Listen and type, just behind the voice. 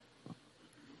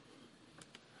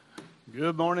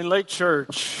Good morning, Lake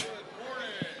Church.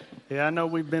 Yeah, I know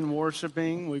we've been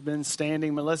worshiping, we've been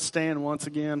standing, but let's stand once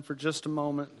again for just a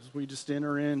moment as we just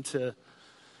enter into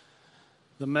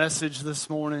the message this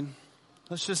morning.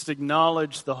 Let's just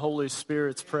acknowledge the Holy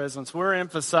Spirit's presence. We're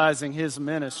emphasizing His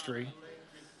ministry.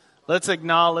 Let's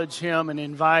acknowledge Him and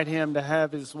invite Him to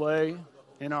have His way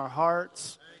in our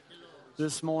hearts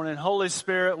this morning. Holy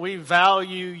Spirit, we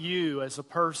value You as a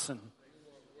person.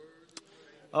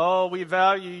 Oh, we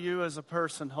value You as a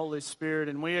person, Holy Spirit,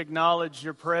 and we acknowledge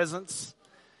Your presence.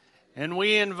 And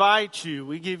we invite You,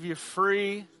 we give You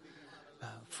free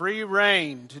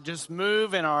reign to just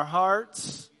move in our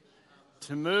hearts,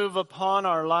 to move upon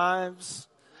our lives.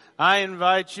 I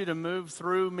invite You to move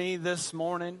through me this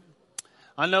morning.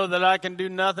 I know that I can do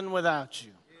nothing without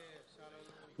You.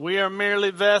 We are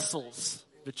merely vessels,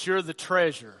 but You're the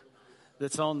treasure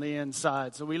that's on the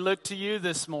inside. So we look to You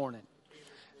this morning.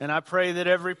 And I pray that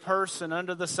every person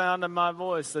under the sound of my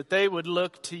voice, that they would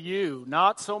look to You,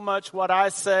 not so much what I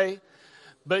say,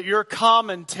 but Your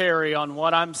commentary on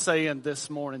what I'm saying this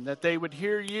morning, that they would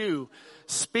hear You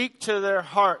speak to their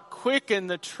heart, quicken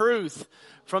the truth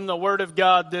from the Word of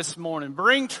God this morning.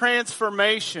 Bring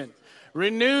transformation,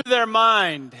 renew their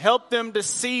mind, help them to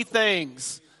see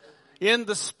things in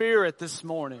the Spirit this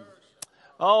morning.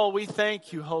 Oh, we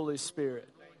thank You, Holy Spirit.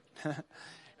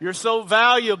 You're so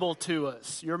valuable to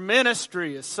us. Your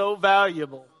ministry is so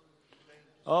valuable.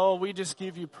 Oh, we just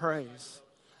give You praise.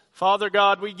 Father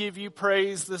God, we give You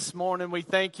praise this morning. We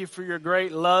thank You for Your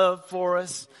great love for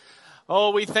us.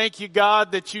 Oh, we thank You,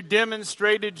 God, that You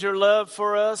demonstrated Your love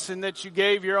for us and that You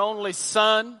gave Your only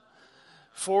Son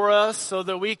for us so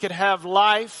that we could have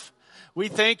life. We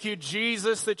thank You,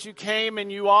 Jesus, that You came and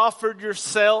You offered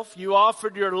Yourself. You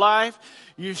offered Your life.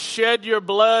 You shed Your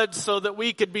blood so that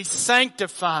we could be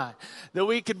sanctified, that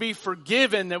we could be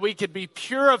forgiven, that we could be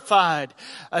purified.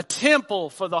 A temple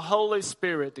for the Holy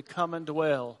Spirit to come and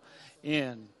dwell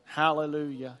in.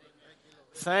 Hallelujah.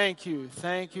 Thank You,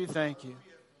 thank You, thank You.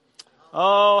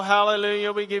 Oh,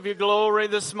 hallelujah. We give You glory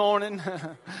this morning.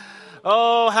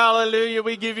 Oh, hallelujah.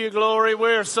 We give You glory.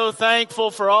 We are so thankful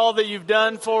for all that You've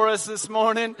done for us this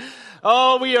morning.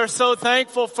 Oh, we are so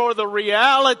thankful for the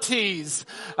realities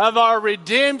of our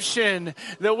redemption,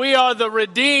 that we are the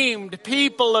redeemed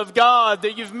people of God,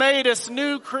 that You've made us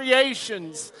new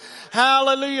creations.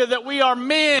 Hallelujah. That we are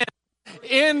men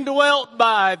indwelt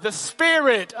by the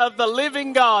Spirit of the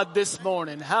living God this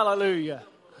morning. Hallelujah.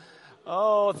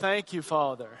 Oh, thank You,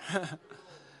 Father.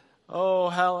 Oh,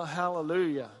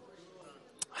 hallelujah.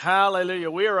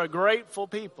 Hallelujah. We are a grateful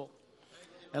people.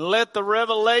 And let the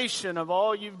revelation of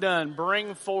all You've done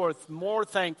bring forth more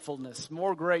thankfulness,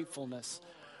 more gratefulness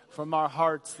from our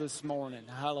hearts this morning.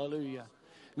 Hallelujah.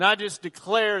 And I just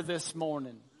declare this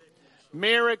morning,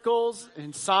 miracles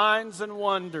and signs and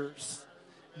wonders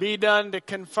be done to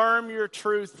confirm Your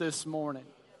truth this morning.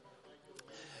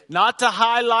 Not to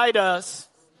highlight us,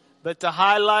 but to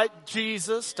highlight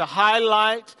Jesus, to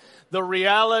highlight the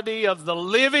reality of the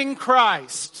living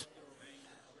Christ,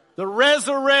 the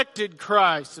resurrected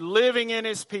Christ living in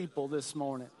His people this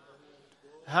morning.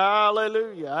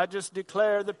 Hallelujah. I just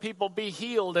declare that people be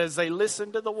healed as they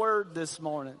listen to the Word this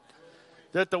morning.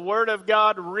 That the Word of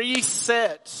God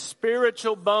resets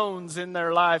spiritual bones in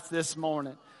their life this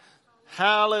morning.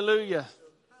 Hallelujah.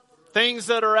 Things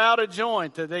that are out of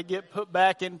joint, that they get put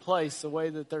back in place the way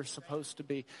that they're supposed to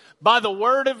be. By the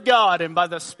Word of God and by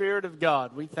the Spirit of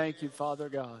God. We thank You, Father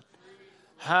God.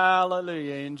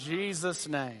 Hallelujah. In Jesus'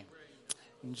 name.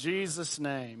 In Jesus'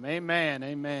 name. Amen.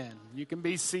 Amen. You can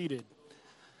be seated.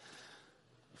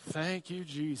 Thank You,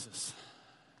 Jesus.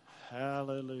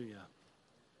 Hallelujah.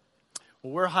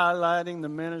 Well, we're highlighting the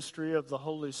ministry of the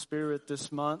Holy Spirit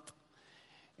this month.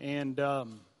 And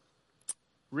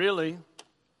really,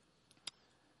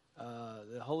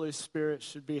 the Holy Spirit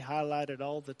should be highlighted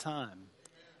all the time.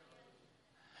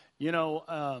 You know,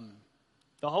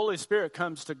 the Holy Spirit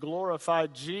comes to glorify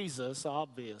Jesus,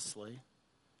 obviously.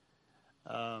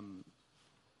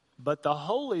 But the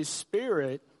Holy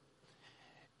Spirit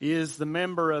is the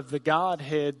member of the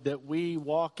Godhead that we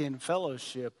walk in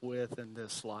fellowship with in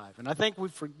this life. And I think we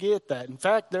forget that. In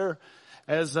fact,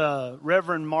 as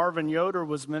Reverend Marvin Yoder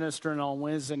was ministering on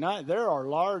Wednesday night, there are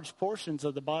large portions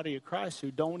of the body of Christ who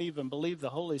don't even believe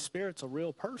the Holy Spirit's a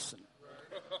real person.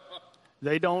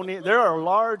 There are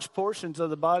large portions of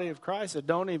the body of Christ that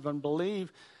don't even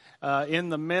believe in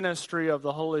the ministry of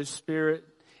the Holy Spirit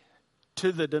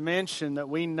to the dimension that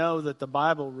we know that the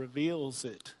Bible reveals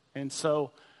it. And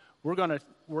so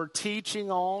we're teaching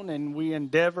on, and we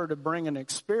endeavor to bring an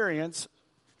experience.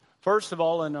 First of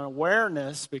all, an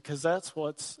awareness, because that's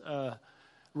what's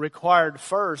required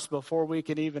first before we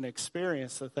can even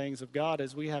experience the things of God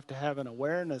is we have to have an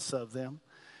awareness of them.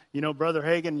 You know, Brother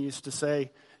Hagin used to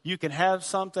say, you can have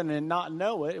something and not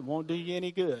know it. It won't do you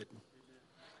any good.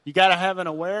 You got to have an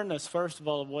awareness, first of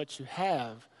all, of what you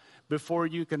have before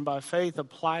you can, by faith,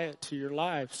 apply it to your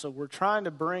life. So we're trying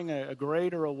to bring a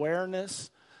greater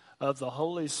awareness of the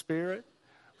Holy Spirit.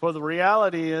 For the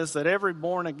reality is that every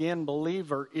born-again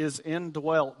believer is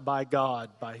indwelt by God,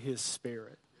 by His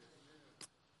Spirit.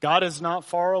 God is not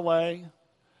far away.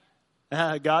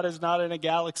 God is not in a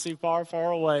galaxy far,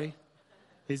 far away.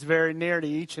 He's very near to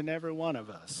each and every one of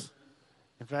us.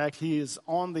 In fact, He is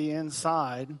on the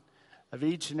inside of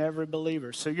each and every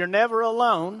believer. So you're never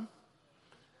alone.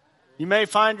 You may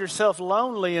find yourself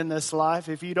lonely in this life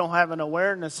if you don't have an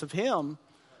awareness of Him,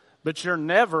 but you're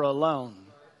never alone.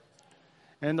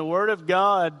 And the Word of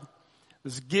God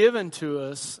was given to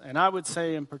us, and I would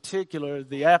say in particular,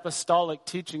 the apostolic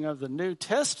teaching of the New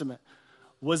Testament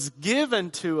was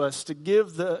given to us to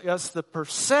give us the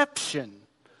perception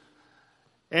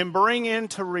and bring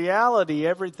into reality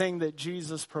everything that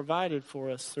Jesus provided for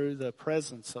us through the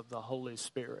presence of the Holy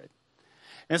Spirit.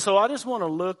 And so I just want to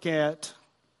look at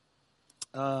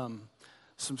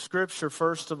some scripture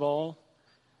first of all.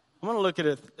 I want to look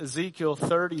at Ezekiel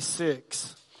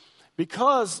 36.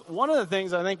 Because one of the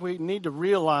things I think we need to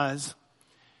realize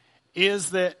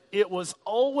is that it was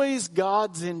always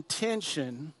God's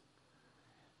intention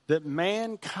that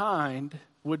mankind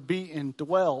would be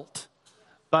indwelt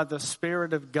by the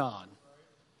Spirit of God.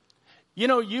 You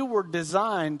know, you were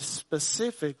designed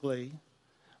specifically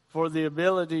for the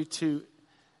ability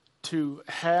to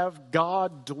have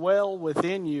God dwell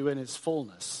within you in His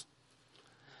fullness.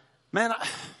 Man,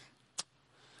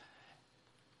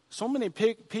 so many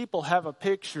people have a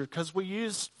picture, because we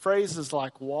use phrases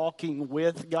like walking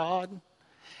with God,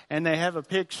 and they have a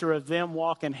picture of them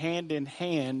walking hand in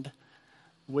hand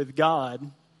with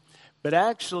God. But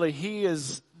actually,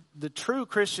 the true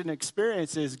Christian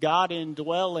experience is God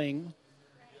indwelling,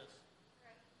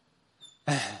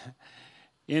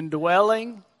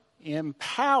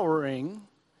 empowering,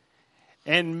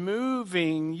 and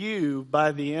moving you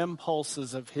by the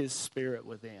impulses of His Spirit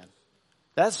within.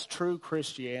 That's true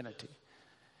Christianity.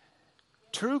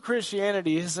 True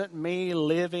Christianity isn't me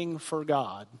living for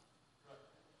God.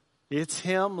 It's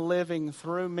Him living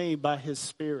through me by His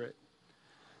Spirit.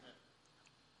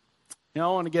 You know, I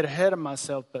don't want to get ahead of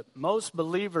myself, but most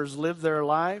believers live their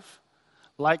life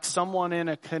like someone in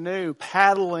a canoe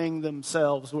paddling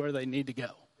themselves where they need to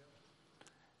go.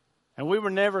 And we were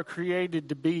never created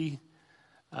to be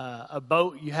a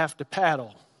boat you have to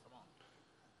paddle.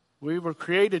 We were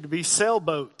created to be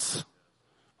sailboats.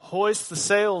 Hoist the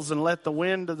sails and let the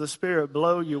wind of the Spirit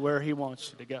blow you where He wants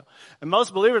you to go. And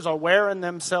most believers are wearing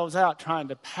themselves out trying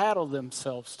to paddle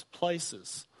themselves to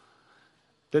places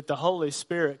that the Holy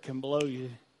Spirit can blow you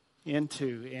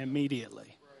into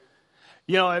immediately.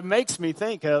 You know, it makes me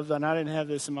think of, and I didn't have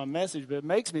this in my message, but it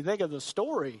makes me think of the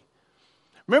story.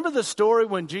 Remember the story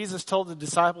when Jesus told the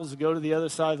disciples to go to the other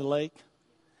side of the lake?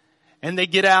 And they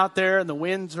get out there and the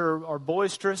winds are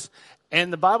boisterous.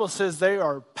 And the Bible says they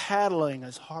are paddling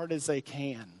as hard as they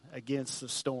can against the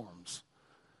storms.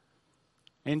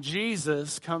 And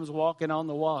Jesus comes walking on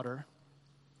the water.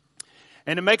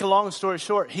 And to make a long story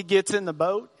short, He gets in the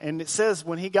boat. And it says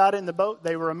when He got in the boat,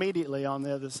 they were immediately on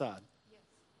the other side.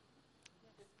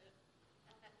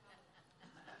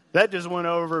 That just went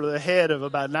over the head of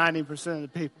about 90% of the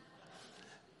people.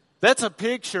 That's a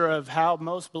picture of how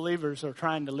most believers are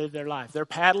trying to live their life. They're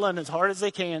paddling as hard as they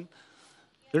can.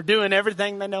 They're doing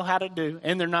everything they know how to do,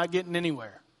 and they're not getting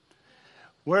anywhere.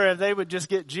 Where if they would just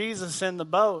get Jesus in the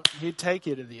boat, He'd take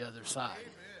you to the other side.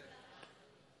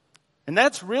 And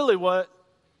that's really what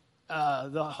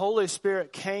the Holy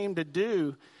Spirit came to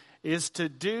do, is to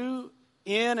do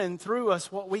in and through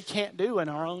us what we can't do in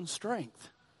our own strength.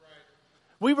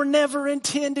 We were never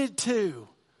intended to.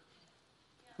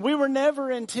 We were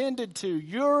never intended to.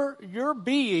 Your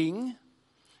being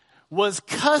was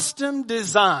custom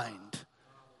designed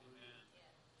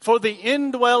for the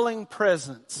indwelling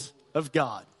presence of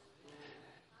God.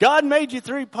 God made you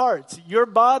three parts. Your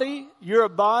body, you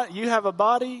have a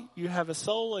body, you have a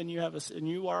soul, and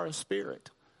you are a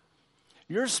spirit.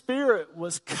 Your spirit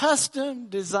was custom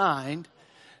designed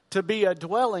to be a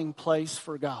dwelling place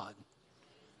for God.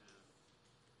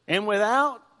 And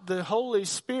without the Holy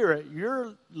Spirit,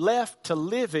 you're left to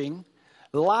living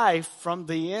life from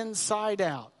the inside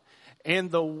out.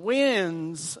 And the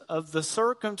winds of the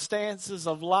circumstances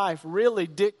of life really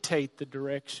dictate the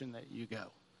direction that you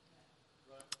go.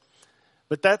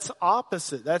 But that's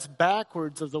opposite. That's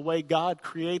backwards of the way God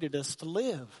created us to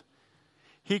live.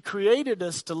 He created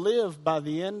us to live by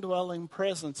the indwelling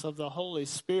presence of the Holy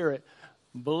Spirit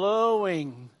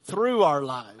blowing through our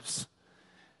lives.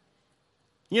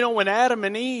 You know, when Adam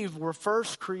and Eve were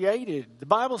first created, the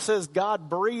Bible says God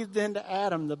breathed into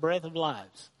Adam the breath of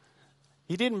life.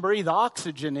 He didn't breathe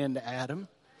oxygen into Adam.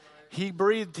 He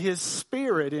breathed his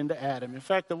spirit into Adam. In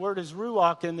fact, the word is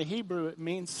ruach in the Hebrew. It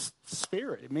means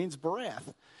spirit. It means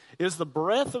breath. It is the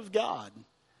breath of God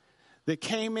that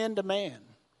came into man.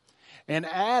 And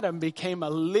Adam became a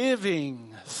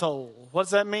living soul. What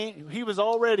does that mean? He was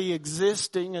already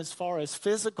existing as far as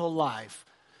physical life.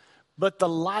 But the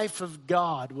life of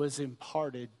God was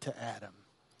imparted to Adam.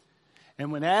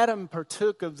 And when Adam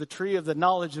partook of the tree of the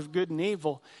knowledge of good and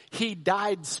evil, he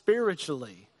died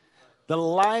spiritually. The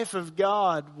life of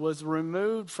God was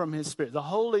removed from his spirit. The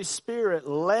Holy Spirit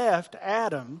left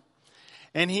Adam,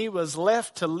 and he was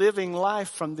left to living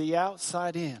life from the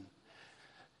outside in.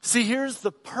 See, here's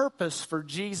the purpose for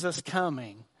Jesus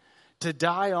coming, to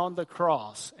die on the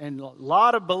cross. And a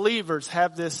lot of believers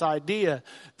have this idea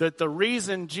that the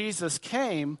reason Jesus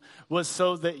came was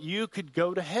so that you could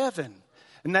go to heaven.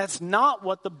 And that's not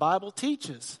what the Bible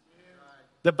teaches.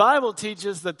 The Bible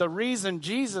teaches that the reason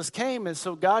Jesus came is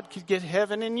so God could get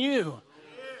heaven in you.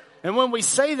 And when we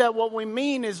say that, what we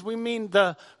mean is we mean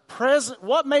the present.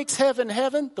 What makes heaven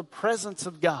heaven? The presence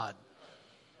of God.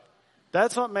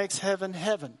 That's what makes heaven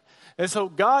heaven. And so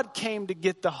God came to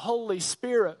get the Holy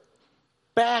Spirit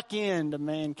back into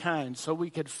mankind so we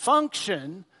could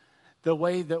function the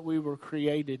way that we were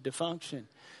created to function.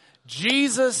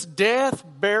 Jesus' death,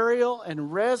 burial,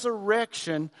 and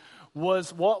resurrection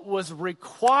was what was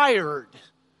required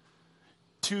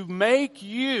to make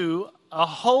you a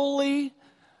holy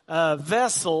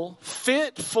vessel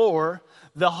fit for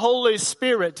the Holy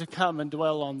Spirit to come and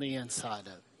dwell on the inside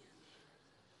of.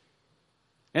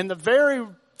 And the very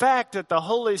fact that the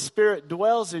Holy Spirit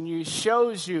dwells in you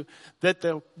shows you that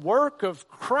the work of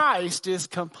Christ is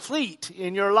complete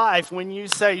in your life when you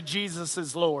say Jesus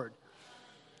is Lord.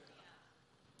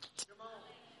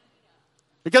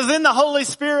 Because then the Holy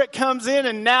Spirit comes in,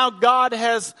 and now God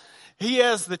has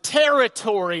the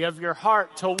territory of your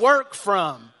heart to work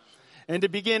from and to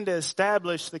begin to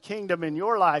establish the kingdom in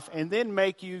your life and then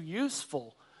make you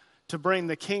useful to bring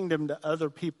the kingdom to other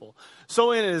people.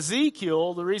 So in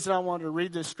Ezekiel, the reason I wanted to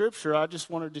read this scripture, I just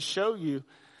wanted to show you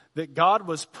that God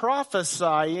was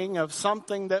prophesying of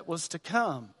something that was to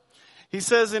come. He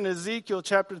says in Ezekiel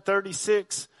chapter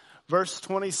 36, verse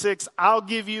 26, I'll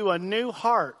give you a new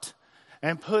heart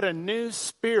and put a new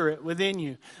spirit within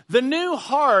you. The new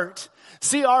heart,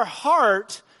 see, our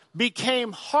heart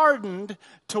became hardened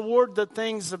toward the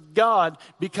things of God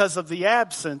because of the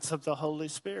absence of the Holy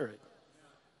Spirit.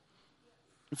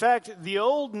 In fact, the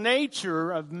old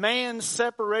nature of man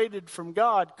separated from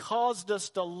God caused us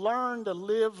to learn to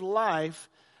live life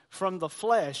from the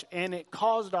flesh, and it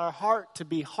caused our heart to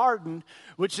be hardened,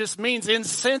 which just means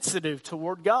insensitive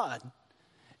toward God.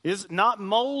 Is not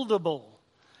moldable.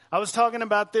 I was talking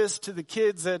about this to the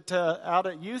kids out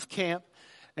at youth camp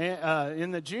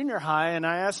in the junior high, and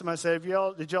I asked them, I said,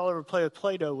 did y'all ever play with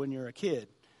Play-Doh when you were a kid?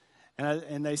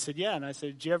 And they said, yeah. And I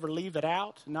said, did you ever leave it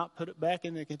out and not put it back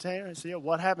in the container? I said, yeah,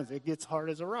 what happens? It gets hard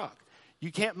as a rock.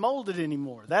 You can't mold it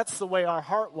anymore. That's the way our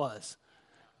heart was.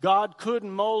 God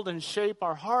couldn't mold and shape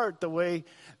our heart the way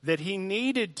that he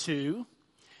needed to.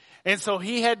 And so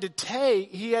he had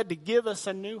to give us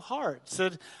a new heart.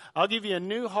 Said, I'll give you a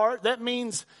new heart. That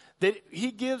means that he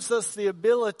gives us the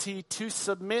ability to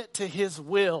submit to his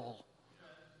will.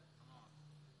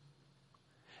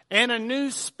 And a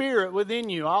new spirit within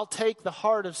you. I'll take the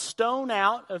heart of stone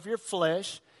out of your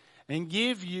flesh and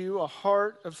give you a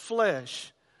heart of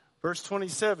flesh. Verse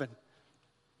 27.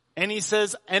 And he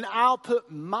says, and I'll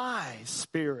put my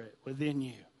spirit within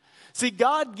you. See,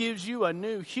 God gives you a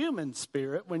new human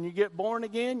spirit. When you get born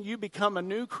again, you become a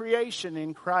new creation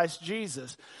in Christ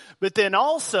Jesus. But then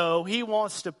also, he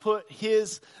wants to put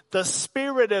the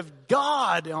Spirit of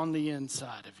God on the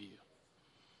inside of you.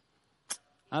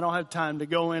 I don't have time to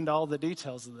go into all the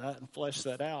details of that and flesh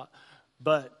that out.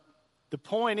 But the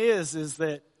point is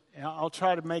that, I'll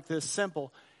try to make this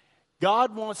simple.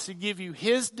 God wants to give you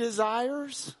his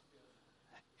desires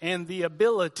and the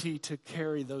ability to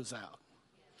carry those out.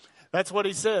 That's what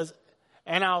he says.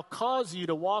 And I'll cause you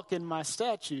to walk in my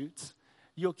statutes.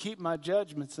 You'll keep my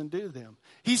judgments and do them.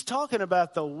 He's talking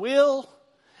about the will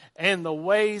and the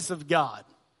ways of God.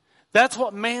 That's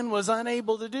what man was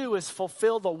unable to do, is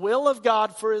fulfill the will of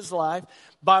God for his life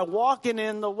by walking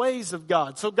in the ways of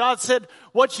God. So God said,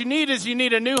 what you need is you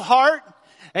need a new heart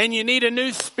and you need a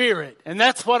new spirit. And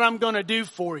that's what I'm going to do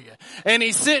for you. And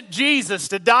he sent Jesus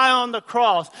to die on the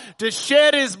cross, to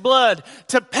shed his blood,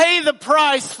 to pay the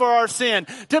price for our sin,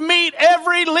 to meet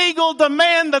every legal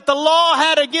demand that the law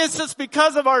had against us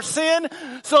because of our sin,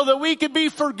 so that we could be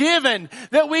forgiven,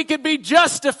 that we could be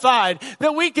justified,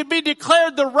 that we could be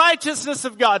declared the righteousness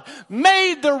of God,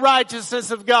 made the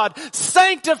righteousness of God,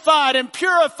 sanctified and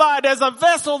purified as a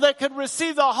vessel that could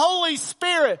receive the Holy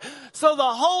Spirit, so the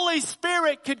Holy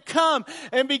Spirit could come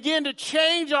and begin to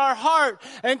change our heart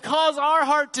and cause our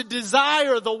heart to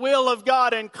desire the will of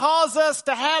God and cause us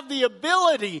to have the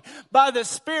ability by the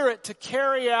Spirit to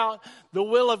carry out the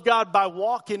will of God by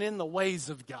walking in the ways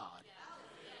of God.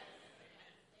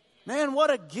 Man,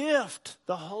 what a gift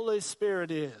the Holy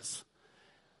Spirit is.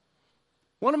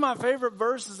 One of my favorite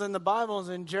verses in the Bible is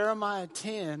in Jeremiah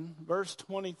 10, verse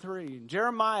 23.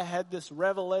 Jeremiah had this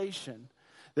revelation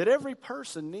that every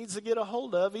person needs to get a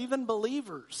hold of, even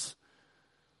believers.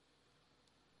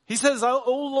 He says,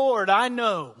 "Oh Lord, I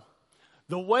know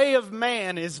the way of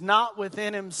man is not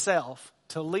within himself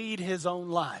to lead his own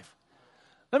life."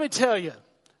 Let me tell you,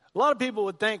 a lot of people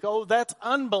would think, oh, that's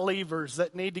unbelievers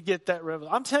that need to get that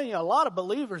revelation. I'm telling you, a lot of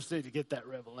believers need to get that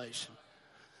revelation.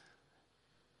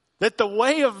 That the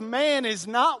way of man is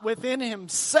not within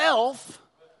himself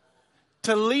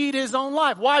to lead his own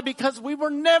life. Why? Because we were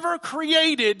never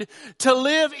created to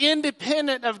live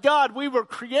independent of God. We were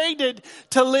created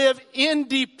to live in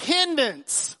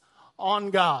dependence on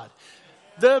God.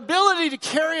 The ability to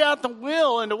carry out the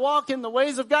will and to walk in the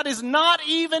ways of God is not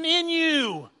even in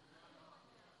you.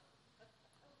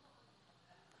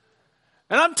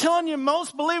 And I'm telling you,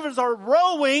 most believers are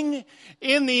rowing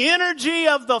in the energy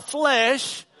of the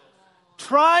flesh,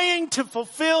 trying to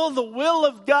fulfill the will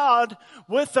of God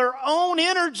with their own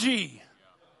energy.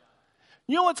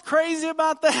 You know what's crazy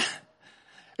about that?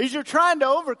 Is you're trying to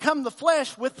overcome the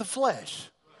flesh with the flesh.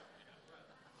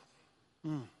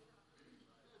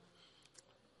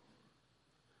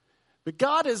 But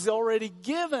God has already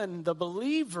given the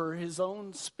believer his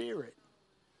own spirit.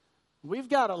 We've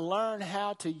got to learn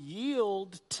how to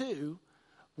yield to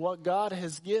what God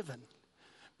has given.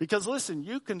 Because listen,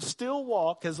 you can still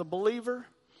walk as a believer.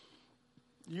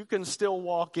 You can still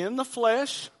walk in the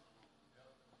flesh,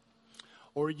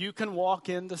 or you can walk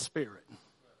in the Spirit.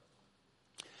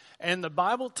 And the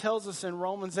Bible tells us in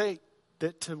Romans 8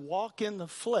 that to walk in the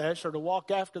flesh, or to walk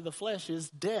after the flesh, is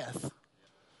death.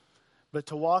 But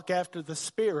to walk after the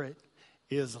Spirit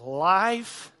is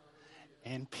life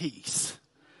and peace.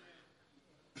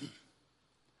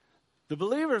 The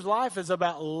believer's life is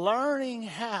about learning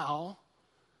how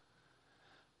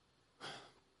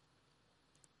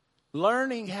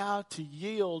to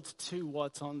yield to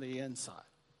what's on the inside.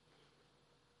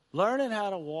 Learning how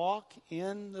to walk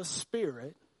in the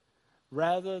Spirit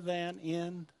rather than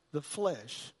in the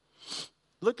flesh.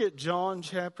 Look at John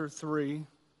chapter 3,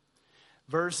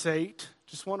 verse 8.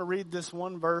 Just want to read this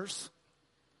one verse.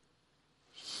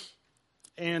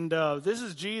 And this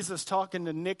is Jesus talking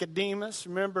to Nicodemus.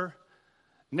 Remember,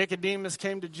 Nicodemus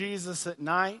came to Jesus at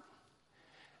night.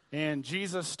 And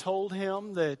Jesus told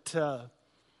him that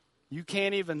you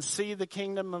can't even see the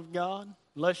kingdom of God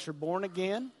unless you're born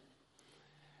again.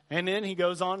 And then he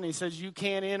goes on and he says, you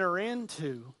can't enter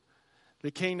into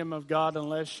the kingdom of God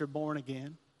unless you're born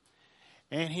again.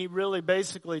 And he really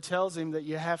basically tells him that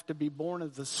you have to be born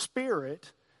of the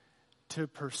Spirit to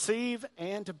perceive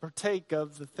and to partake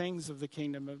of the things of the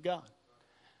kingdom of God.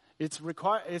 It's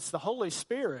the Holy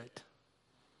Spirit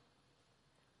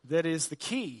that is the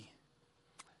key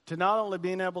to not only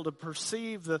being able to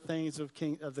perceive the things of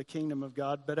the kingdom of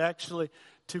God, but actually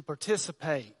to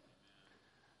participate.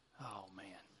 Oh, man.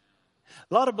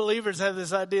 A lot of believers have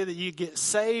this idea that you get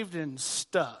saved and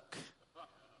stuck.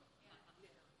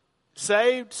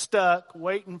 Saved, stuck,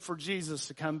 waiting for Jesus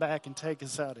to come back and take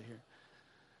us out of here.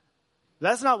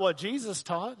 That's not what Jesus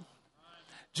taught.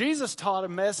 Jesus taught a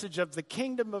message of the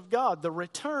kingdom of God, the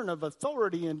return of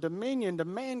authority and dominion to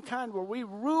mankind, where we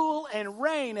rule and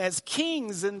reign as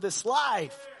kings in this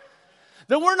life.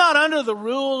 That we're not under the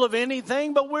rule of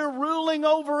anything, but we're ruling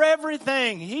over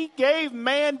everything. He gave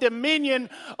man dominion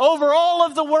over all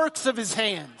of the works of his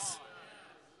hands.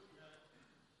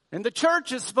 And the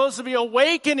church is supposed to be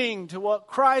awakening to what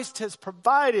Christ has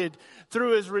provided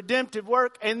through his redemptive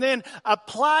work and then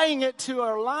applying it to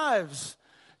our lives,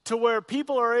 to where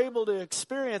people are able to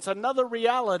experience another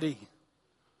reality.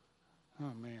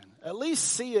 Oh, man. At least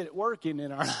see it working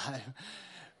in our life.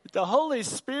 The Holy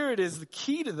Spirit is the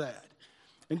key to that.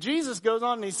 And Jesus goes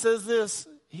on and he says this.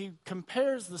 He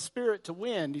compares the Spirit to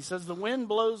wind. He says the wind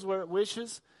blows where it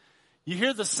wishes. You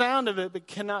hear the sound of it but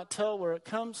cannot tell where it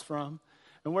comes from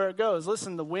and where it goes.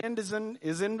 Listen, the wind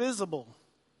is invisible.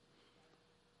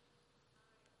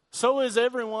 So is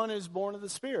everyone who's born of the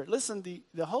Spirit. Listen,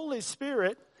 the Holy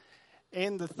Spirit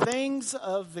and the things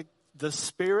of the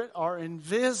Spirit are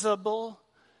invisible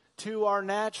to our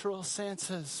natural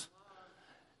senses,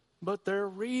 but they're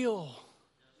real.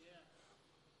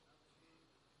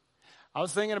 I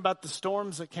was thinking about the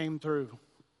storms that came through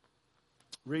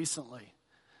recently.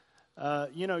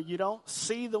 You don't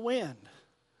see the wind,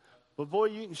 but boy,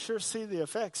 you can sure see the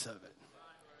effects of it.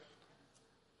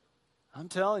 I'm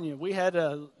telling you, we had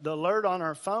the alert on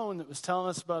our phone that was telling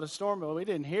us about a storm, but we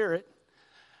didn't hear it.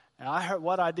 And I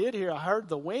heard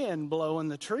the wind blowing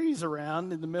the trees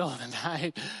around in the middle of the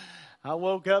night. I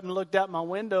woke up and looked out my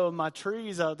window, and my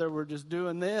trees out there were just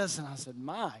doing this. And I said,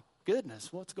 my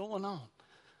goodness, what's going on?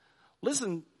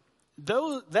 Listen,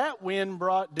 that wind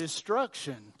brought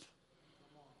destruction,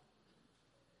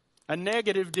 a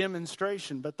negative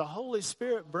demonstration, but the Holy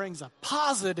Spirit brings a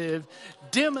positive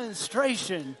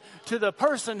demonstration to the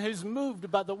person who's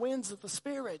moved by the winds of the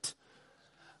Spirit.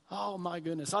 Oh my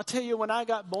goodness. I'll tell you, when I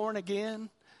got born again,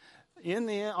 on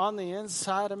the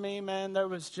inside of me, man, there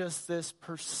was just this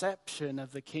perception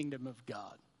of the kingdom of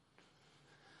God.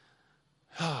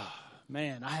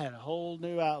 Man, I had a whole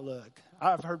new outlook.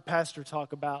 I've heard Pastor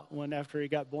talk about when after he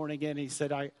got born again, he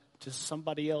said,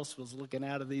 somebody else was looking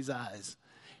out of these eyes.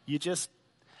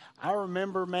 I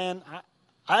remember, man,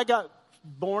 I got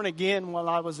born again while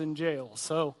I was in jail.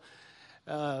 So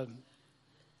I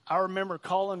remember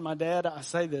calling my dad. I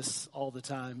say this all the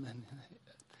time. And,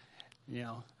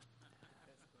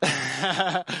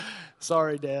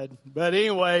 sorry, Dad. But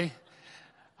anyway,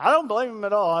 I don't blame him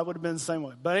at all. I would have been the same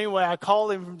way. But anyway, I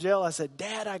called him from jail. I said,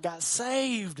 Dad, I got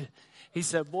saved. He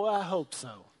said, boy, I hope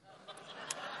so.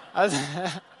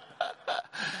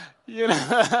 You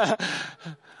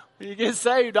get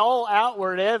saved, all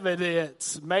outward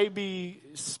evidence may be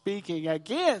speaking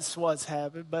against what's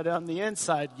happened, but on the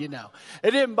inside, it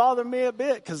didn't bother me a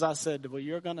bit because I said, well,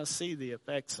 you're going to see the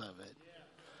effects of it.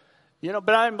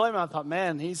 But I didn't blame him. I thought,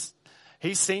 man, he's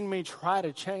seen me try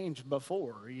to change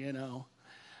before,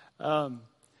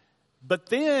 But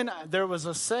then there was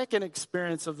a second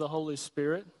experience of the Holy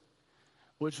Spirit,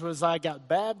 which was I got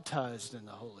baptized in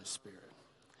the Holy Spirit.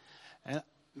 And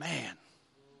man,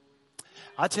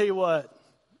 I tell you what,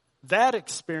 that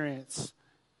experience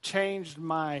changed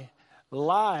my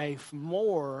life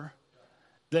more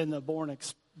than the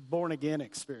born again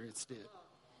experience did.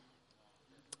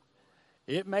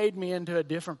 It made me into a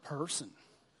different person.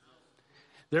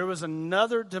 There was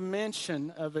another dimension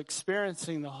of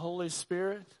experiencing the Holy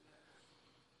Spirit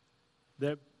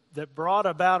that brought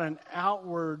about an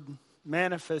outward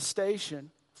manifestation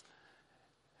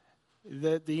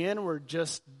that the inward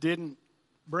just didn't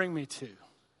bring me to.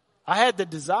 I had the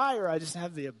desire, I just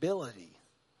have the ability.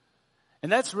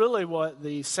 And that's really what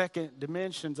the second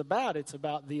dimension's about. It's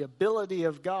about the ability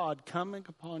of God coming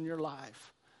upon your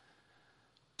life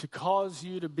to cause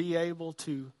you to be able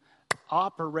to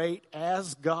operate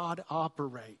as God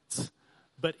operates,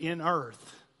 but in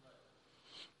earth.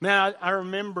 Man, I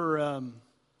remember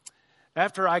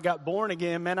after I got born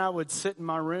again, man, I would sit in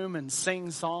my room and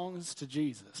sing songs to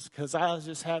Jesus because I was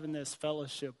just having this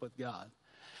fellowship with God.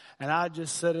 And I'd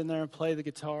just sit in there and play the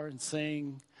guitar and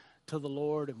sing to the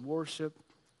Lord and worship.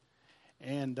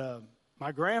 And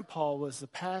my grandpa was the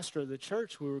pastor of the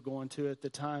church we were going to at the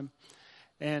time.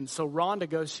 And so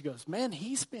Rhonda she goes, man,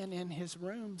 he's been in his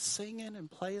room singing and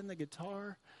playing the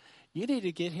guitar. You need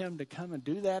to get him to come and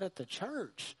do that at the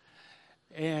church.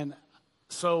 And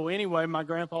so anyway, my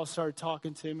grandpa started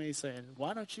talking to me saying,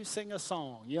 why don't you sing a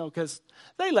song? Because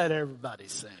they let everybody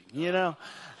sing,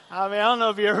 I mean, I don't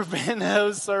know if you've ever been to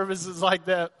those services like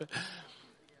that, but,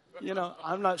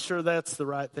 I'm not sure that's the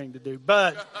right thing to do.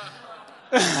 But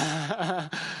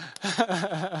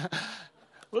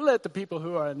we'll let the people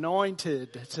who are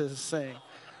anointed to sing.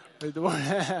 But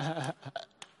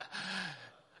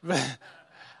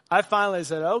I finally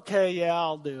said, okay, yeah,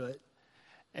 I'll do it.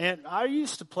 And I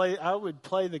would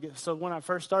play so when I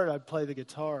first started, I'd play the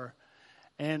guitar.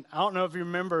 And I don't know if you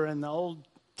remember in the old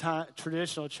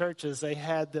traditional churches, they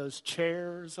had those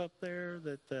chairs up there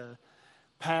that the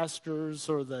pastors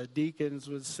or the deacons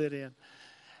would sit in.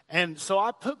 And so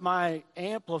I put my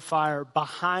amplifier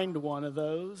behind one of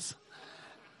those.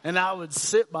 And I would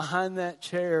sit behind that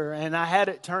chair, and I had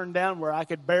it turned down where I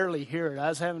could barely hear it. I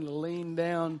was having to lean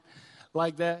down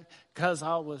like that because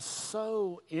I was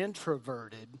so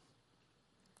introverted.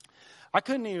 I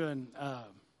couldn't even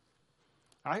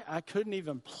I couldn't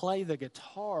even play the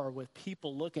guitar with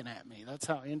people looking at me. That's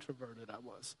how introverted I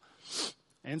was.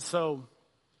 And so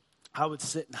I would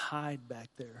sit and hide back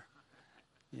there,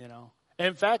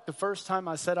 In fact, the first time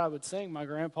I said I would sing, my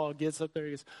grandpa gets up there,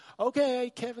 he goes,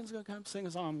 okay, Kevin's going to come sing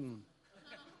a song.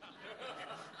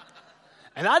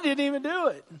 And I didn't even do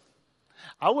it.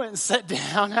 I went and sat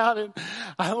down out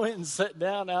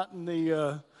in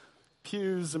the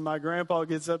pews, and my grandpa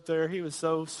gets up there. He was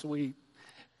so sweet.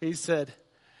 He said,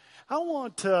 I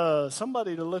want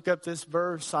somebody to look up this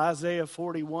verse, Isaiah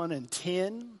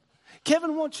 41:10.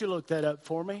 Kevin, why don't you look that up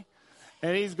for me?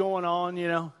 And he's going on,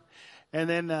 And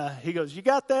then he goes, you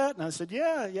got that? And I said,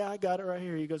 yeah, I got it right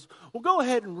here. He goes, well, go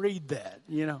ahead and read that,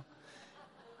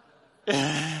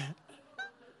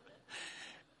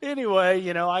 Anyway,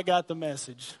 I got the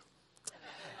message.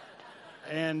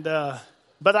 And,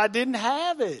 but I didn't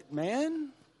have it, man.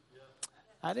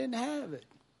 I didn't have it.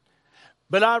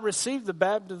 But I received the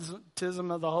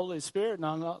baptism of the Holy Spirit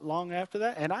not long after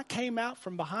that. And I came out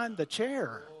from behind the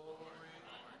chair.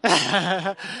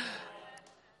 I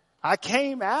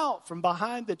came out from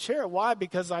behind the chair. Why?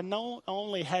 Because I not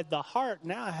only had the heart,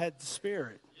 now I had the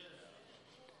Spirit.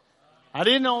 I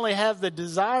didn't only have the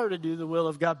desire to do the will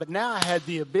of God, but now I had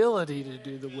the ability to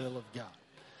do the will of God.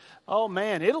 Oh,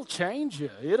 man, it'll change you.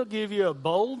 It'll give you a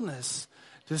boldness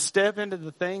to step into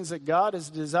the things that God is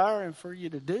desiring for you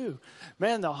to do.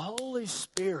 Man, the Holy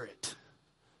Spirit,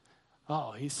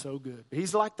 oh, He's so good.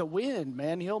 He's like the wind,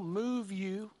 man. He'll move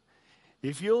you.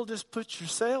 If you'll just put your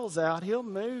sails out, He'll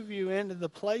move you into the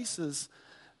places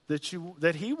that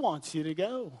He wants you to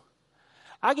go.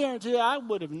 I guarantee you, I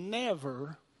would have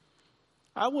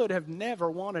never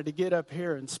wanted to get up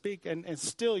here and speak, and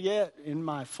still yet in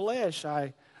my flesh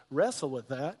I wrestle with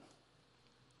that.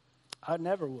 I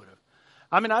never would have.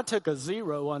 I mean, I took a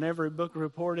 0 on every book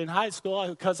report in high school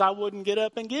because I wouldn't get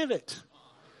up and give it.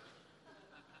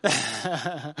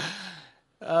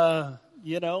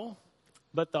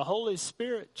 But the Holy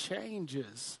Spirit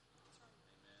changes.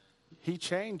 He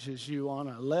changes you on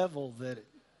a level that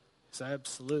is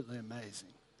absolutely amazing.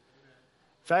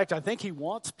 In fact, I think He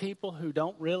wants people who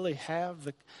don't really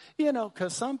have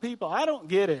because some people, I don't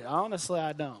get it. Honestly,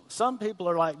 I don't. Some people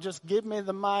are like, just give me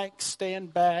the mic,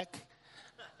 stand back.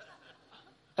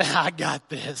 I got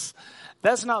this.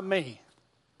 That's not me.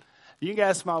 You can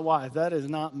ask my wife. That is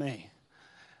not me.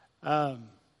 I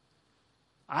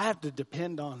have to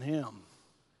depend on Him.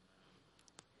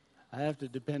 I have to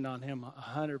depend on Him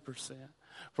 100%.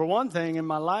 For one thing, in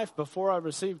my life, before I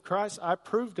received Christ, I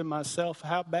proved to myself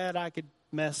how bad I could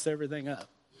mess everything up.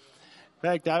 In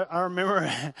fact, I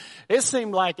remember it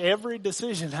seemed like every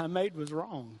decision I made was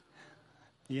wrong,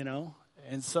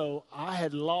 And so I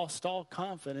had lost all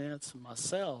confidence in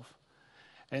myself.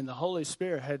 And the Holy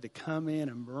Spirit had to come in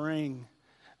and bring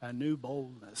a new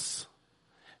boldness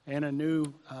and a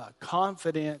new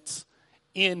confidence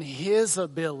in His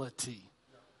ability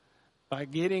by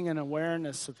getting an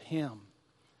awareness of Him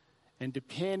and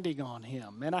depending on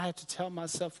Him. And I have to tell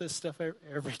myself this stuff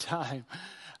every time.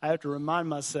 I have to remind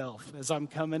myself as I'm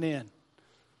coming in,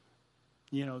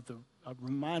 I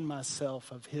remind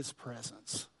myself of His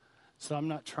presence. So I'm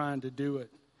not trying to do it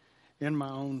in my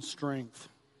own strength.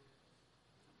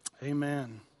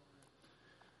 Amen.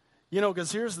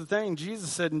 Because here's the thing.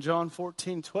 Jesus said in John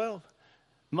 14:12,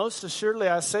 most assuredly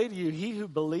I say to you, he who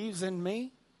believes in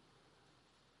me,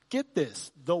 get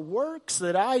this, the works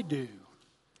that I do,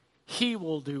 he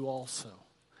will do also.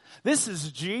 This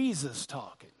is Jesus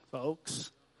talking,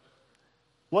 folks.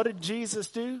 What did Jesus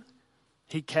do?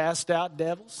 He cast out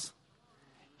devils.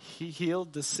 He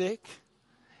healed the sick.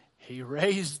 He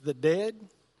raised the dead.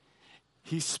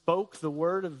 He spoke the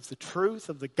word of the truth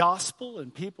of the gospel,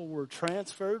 and people were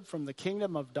transferred from the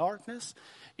kingdom of darkness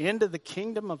into the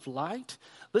kingdom of light.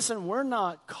 Listen, we're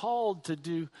not called to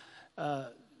do,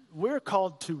 we're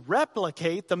called to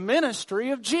replicate the ministry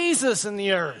of Jesus in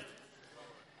the earth.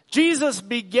 Jesus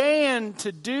began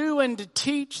to do and to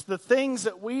teach the things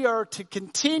that we are to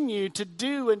continue to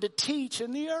do and to teach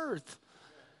in the earth.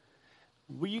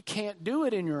 Well, you can't do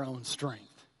it in your own strength.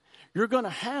 You're going to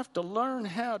have to learn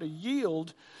how to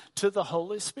yield to the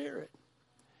Holy Spirit.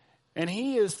 And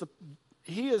He is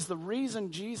the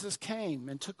reason Jesus came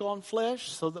and took on flesh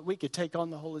so that we could take on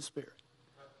the Holy Spirit.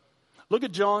 Look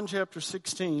at John chapter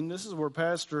 16. This is where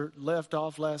Pastor left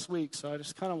off last week, so I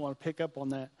just kind of want to pick up on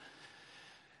that.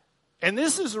 And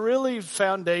this is really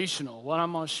foundational, what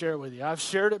I'm going to share with you. I've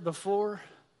shared it before.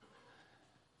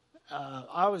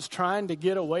 I was trying to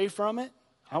get away from it.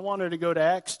 I wanted to go to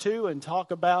Acts 2 and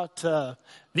talk about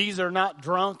these are not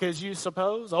drunk as you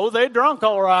suppose. Oh, they drunk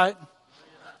all right.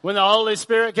 When the Holy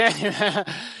Spirit came,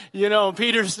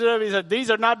 Peter stood up, he said, these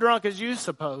are not drunk as you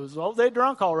suppose. Oh, they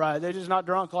drunk all right. They're just not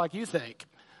drunk like you think.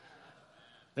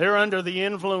 They're under the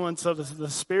influence of the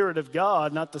Spirit of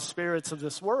God, not the spirits of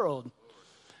this world.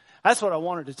 That's what I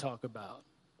wanted to talk about.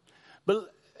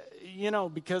 But,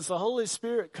 because the Holy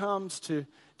Spirit comes to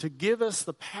give us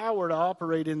the power to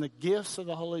operate in the gifts of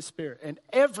the Holy Spirit. And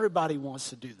everybody wants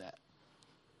to do that.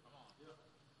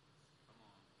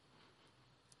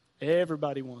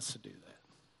 Everybody wants to do that.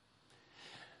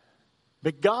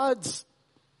 But God's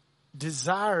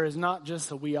desire is not just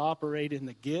that we operate in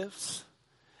the gifts,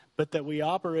 but that we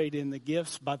operate in the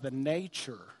gifts by the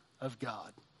nature of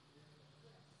God.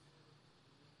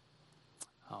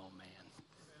 Oh, man.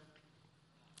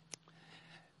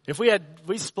 If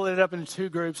we split it up into two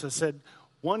groups, I said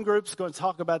one group's going to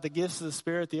talk about the gifts of the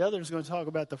Spirit, the other is going to talk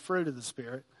about the fruit of the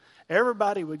Spirit.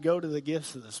 Everybody would go to the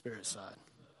gifts of the Spirit side.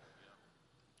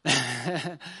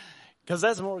 Because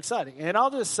that's more exciting. And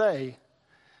I'll just say,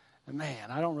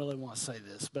 man, I don't really want to say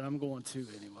this, but I'm going to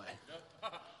anyway.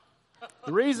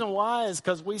 The reason why is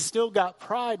because we still got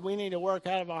pride we need to work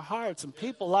out of our hearts. And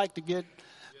people like to get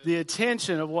the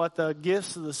attention of what the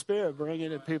gifts of the Spirit bring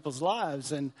into people's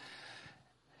lives. And,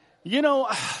 in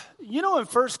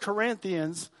 1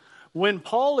 Corinthians, when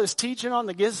Paul is teaching on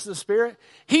the gifts of the Spirit,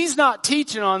 he's not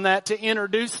teaching on that to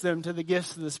introduce them to the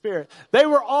gifts of the Spirit. They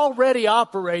were already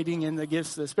operating in the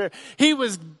gifts of the Spirit. He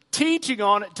was teaching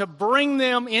on it to bring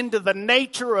them into the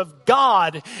nature of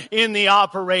God in the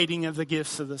operating of the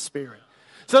gifts of the Spirit,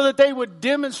 so that they would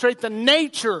demonstrate the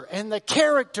nature and the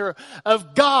character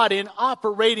of God in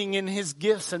operating in His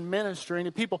gifts and ministering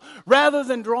to people, rather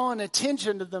than drawing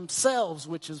attention to themselves,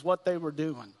 which is what they were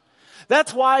doing.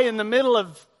 That's why in the middle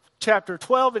of chapter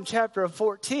 12 and chapter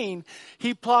 14,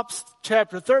 he plops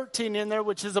chapter 13 in there,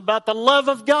 which is about the love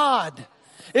of God.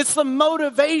 It's the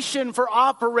motivation for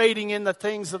operating in the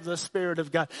things of the Spirit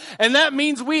of God. And that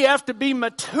means we have to be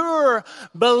mature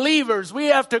believers. We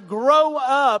have to grow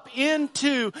up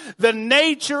into the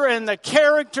nature and the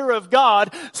character of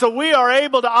God, so we are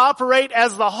able to operate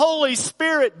as the Holy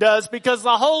Spirit does, because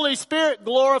the Holy Spirit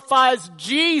glorifies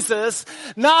Jesus,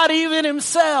 not even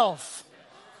Himself.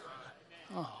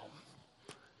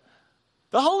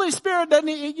 The Holy Spirit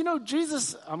doesn't,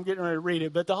 Jesus, I'm getting ready to read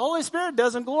it, but the Holy Spirit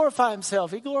doesn't glorify Himself.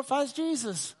 He glorifies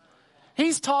Jesus.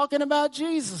 He's talking about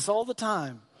Jesus all the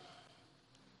time.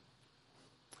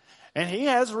 And He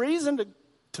has reason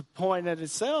to point at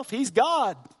Himself. He's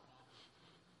God.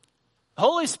 The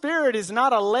Holy Spirit is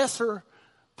not a lesser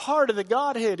part of the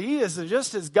Godhead. He is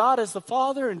just as God as the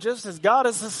Father and just as God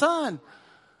as the Son.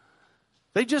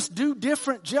 They just do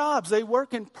different jobs. They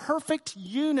work in perfect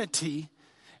unity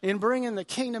in bringing the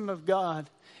kingdom of God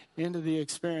into the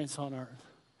experience on earth.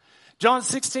 John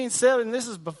 16:7, this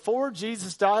is before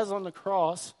Jesus dies on the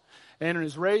cross and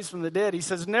is raised from the dead. He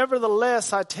says,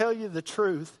 "Nevertheless, I tell you the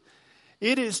truth.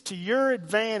 It is to your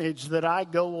advantage that I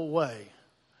go away.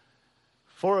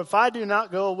 For if I do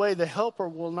not go away, the Helper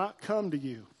will not come to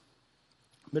you.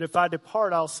 But if I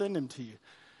depart, I'll send Him to you."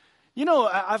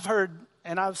 I've heard,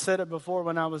 and I've said it before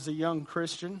when I was a young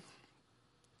Christian,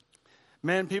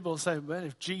 man, people say, "But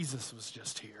if Jesus was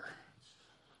just here,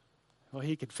 well,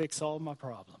 He could fix all my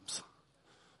problems.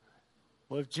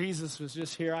 Well, if Jesus was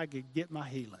just here, I could get my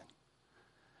healing."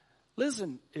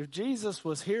 Listen, if Jesus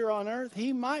was here on earth,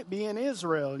 He might be in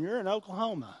Israel and you're in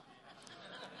Oklahoma.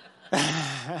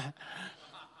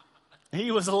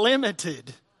 He was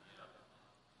limited.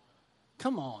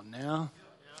 Come on now.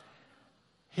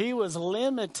 He was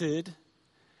limited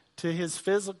to His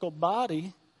physical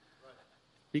body,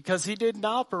 because He didn't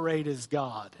operate as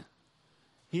God.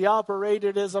 He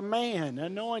operated as a man,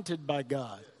 anointed by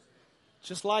God,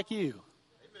 just like you.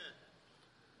 Amen.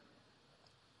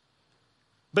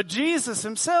 But Jesus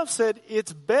Himself said,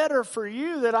 "It's better for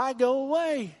you that I go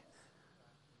away."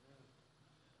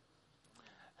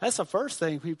 That's the first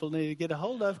thing people need to get a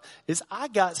hold of, is I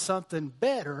got something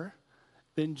better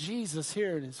than Jesus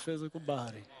here in His physical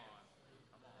body.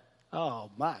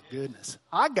 Oh, my goodness.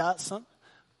 I got something.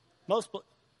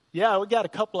 Yeah, we got a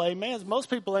couple of amens. Most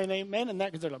people ain't amening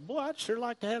that because they're like, "Boy, I'd sure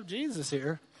like to have Jesus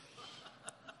here."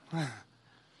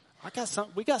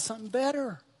 We got something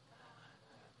better.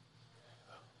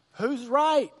 Who's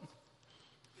right?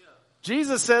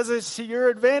 Jesus says it's to your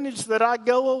advantage that I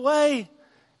go away.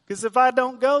 Because if I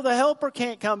don't go, the Helper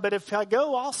can't come. But if I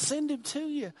go, I'll send Him to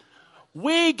you.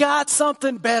 We got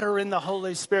something better in the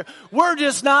Holy Spirit. We're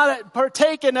just not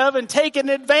partaking of and taking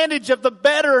advantage of the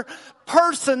better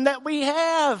person that we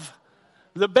have.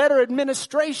 The better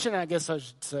administration, I guess I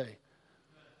should say.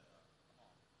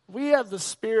 We have the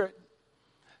Spirit.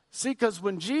 See, because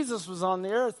when Jesus was on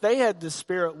the earth, they had the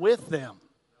Spirit with them.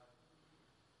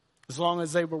 As long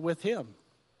as they were with Him.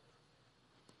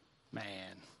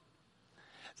 Man.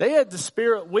 They had the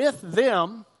Spirit with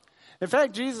them. In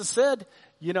fact, Jesus said,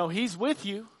 He's with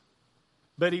you,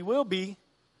 but He will be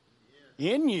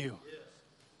in you.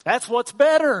 That's what's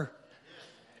better.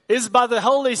 Is by the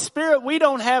Holy Spirit, we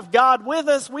don't have God with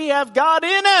us, we have God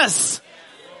in us.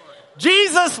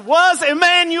 Jesus was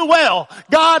Emmanuel,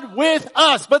 God with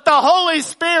us. But the Holy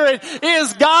Spirit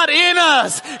is God in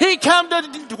us. He come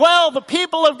to dwell the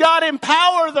people of God,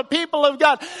 empower the people of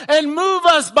God, and move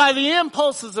us by the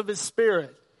impulses of His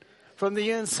Spirit from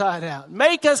the inside out.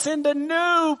 Make us into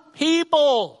new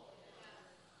people.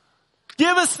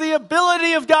 Give us the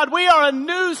ability of God. We are a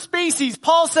new species.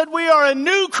 Paul said we are a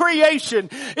new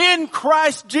creation in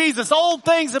Christ Jesus. Old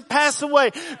things have passed away.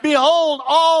 Behold,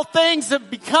 all things have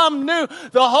become new.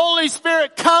 The Holy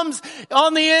Spirit comes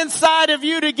on the inside of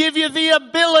you to give you the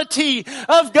ability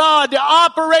of God to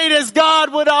operate as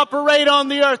God would operate on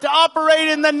the earth, to operate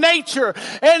in the nature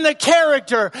and the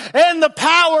character and the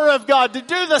power of God, to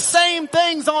do the same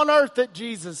things on earth that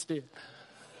Jesus did.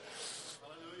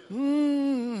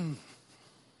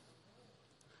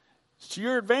 It's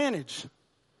your advantage.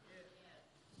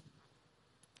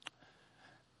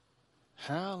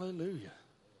 Hallelujah.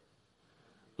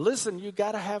 Listen, you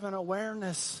got to have an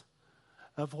awareness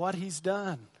of what He's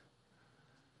done.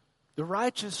 The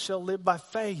righteous shall live by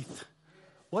faith.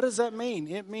 What does that mean?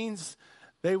 It means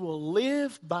they will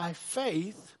live by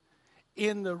faith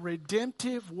in the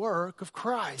redemptive work of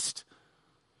Christ.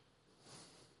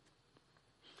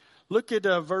 Look at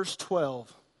verse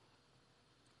 12.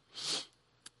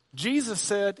 Jesus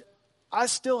said, I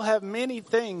still have many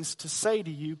things to say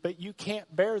to you, but you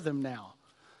can't bear them now.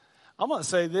 I'm going to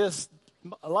say this.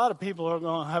 A lot of people are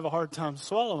going to have a hard time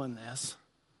swallowing this.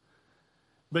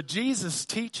 But Jesus'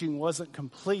 teaching wasn't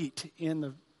complete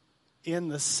in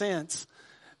the sense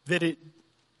that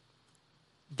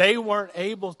they weren't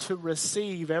able to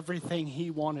receive everything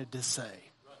He wanted to say.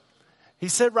 He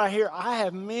said right here, I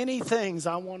have many things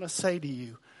I want to say to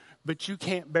you, but you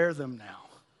can't bear them now.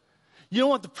 You know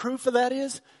what the proof of that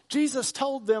is? Jesus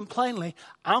told them plainly,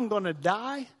 I'm going to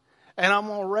die and I'm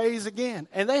going to raise again.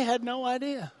 And they had no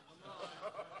idea.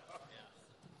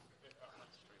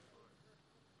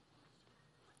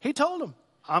 He told them,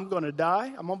 I'm going to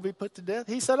die. I'm going to be put to death.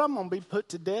 He said, I'm going to be put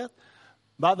to death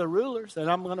by the rulers and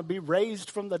I'm going to be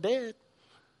raised from the dead.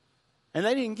 And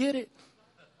they didn't get it.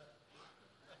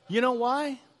 You know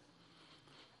why?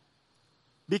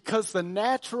 Because the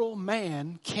natural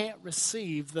man can't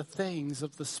receive the things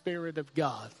of the Spirit of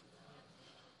God.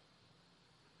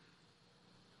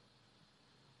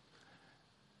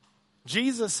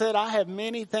 Jesus said, I have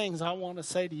many things I want to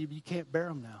say to you, but you can't bear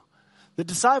them now. The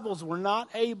disciples were not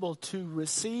able to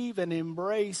receive and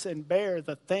embrace and bear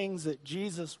the things that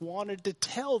Jesus wanted to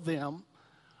tell them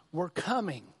were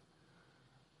coming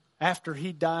after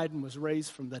He died and was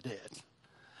raised from the dead.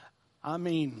 I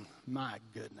mean, my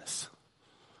goodness.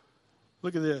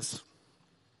 Look at this.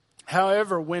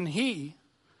 However, when He,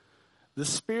 the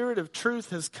Spirit of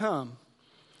truth, has come,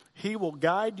 He will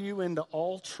guide you into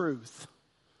all truth.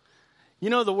 You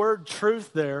know, the word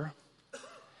truth there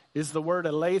is the word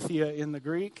aletheia in the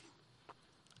Greek.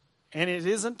 And it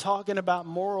isn't talking about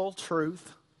moral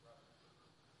truth.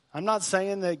 I'm not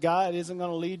saying that God isn't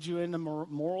going to lead you into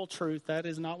moral truth. That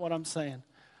is not what I'm saying.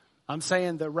 I'm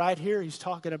saying that right here He's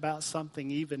talking about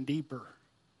something even deeper.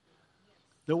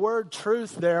 The word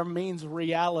truth there means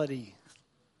reality.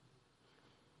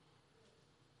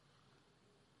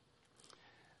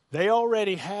 They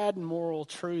already had moral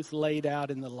truth laid out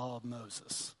in the law of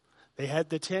Moses. They had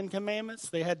the 10 Commandments.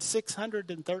 They had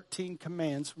 613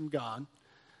 commands from God.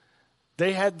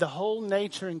 They had the whole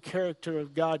nature and character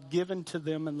of God given to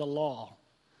them in the law.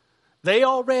 They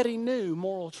already knew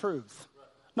moral truth.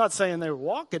 I'm not saying they were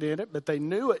walking in it, but they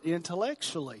knew it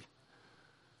intellectually.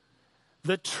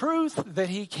 The truth that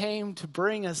He came to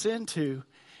bring us into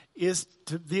is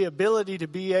the ability to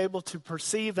be able to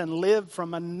perceive and live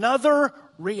from another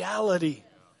reality.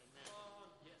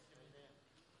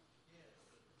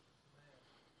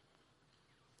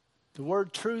 The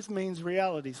word truth means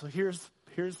reality. So here's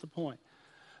the point.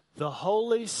 The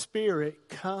Holy Spirit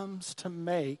comes to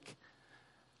make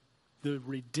the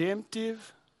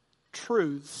redemptive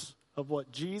truths of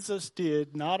what Jesus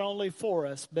did, not only for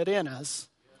us, but in us,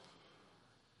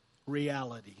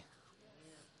 reality.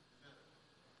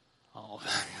 Oh,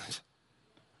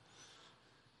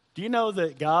 do you know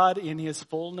that God in His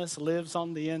fullness lives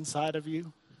on the inside of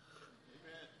you?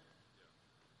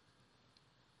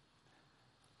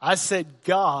 I said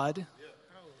God.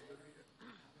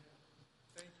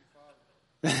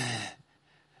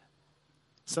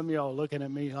 Some of y'all are looking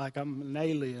at me like I'm an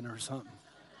alien or something.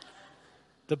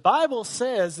 The Bible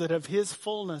says that of His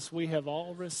fullness we have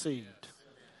all received.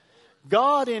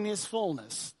 God in His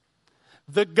fullness.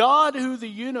 The God who the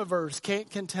universe can't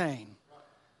contain.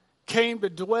 came to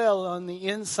dwell on the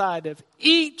inside of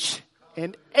each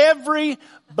and every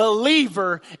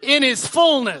believer in his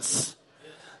fullness.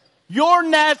 Your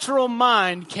natural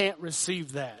mind can't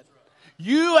receive that.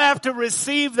 You have to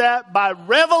receive that by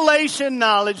revelation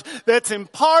knowledge that's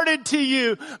imparted to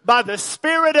you by the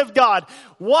Spirit of God.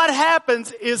 What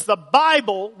happens is the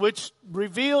Bible, which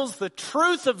reveals the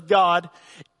truth of God,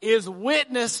 is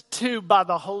witnessed to by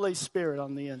the Holy Spirit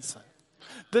on the inside.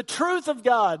 The truth of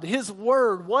God, His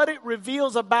Word, what it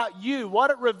reveals about you, what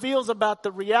it reveals about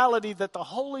the reality that the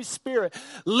Holy Spirit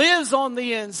lives on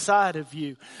the inside of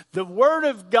you. The Word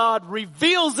of God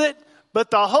reveals it, but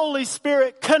the Holy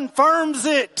Spirit confirms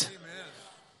it. Amen.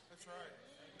 That's right.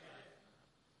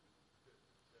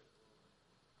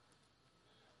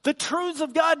 The truths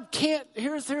of God can't,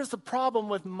 here's the problem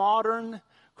with modern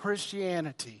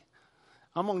Christianity.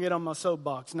 I'm going to get on my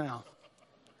soapbox now.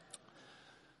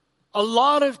 A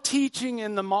lot of teaching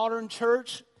in the modern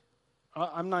church,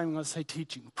 I'm not even going to say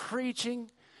teaching, preaching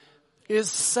is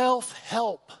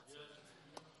self-help.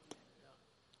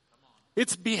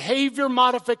 It's behavior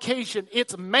modification.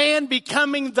 It's man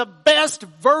becoming the best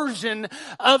version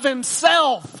of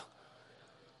himself.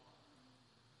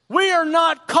 We are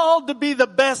not called to be the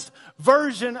best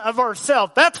version of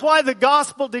ourselves. That's why the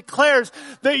gospel declares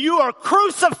that you are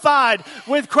crucified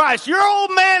with Christ. Your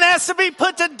old man has to be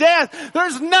put to death.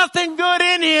 There's nothing good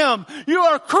in him. You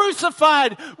are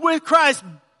crucified with Christ,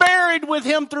 buried with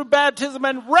Him through baptism,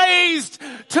 and raised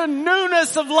to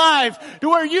newness of life, to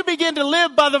where you begin to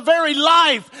live by the very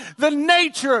life, the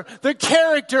nature, the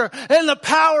character, and the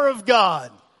power of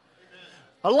God.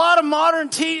 A lot of modern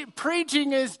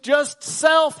preaching is just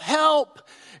self-help.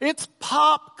 It's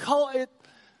pop culture.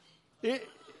 It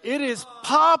is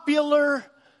popular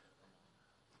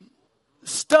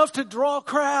stuff to draw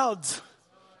crowds.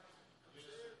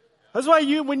 That's why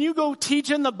when you go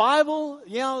teaching the Bible,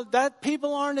 that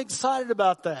people aren't excited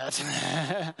about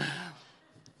that.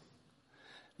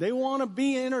 They want to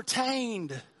be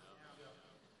entertained.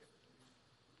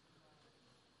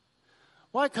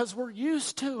 Why? Because we're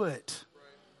used to it.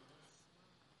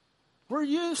 We're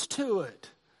used to it.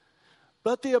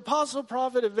 But the apostle,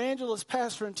 prophet, evangelist,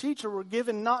 pastor, and teacher were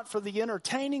given not for the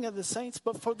entertaining of the saints,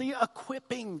 but for the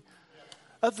equipping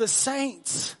of the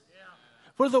saints.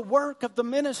 For the work of the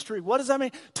ministry. What does that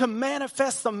mean? To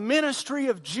manifest the ministry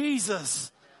of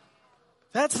Jesus.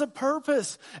 That's the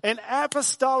purpose. And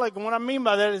apostolic, what I mean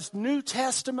by that is New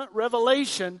Testament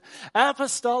revelation.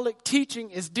 Apostolic teaching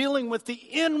is dealing with the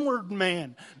inward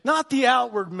man, not the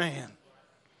outward man.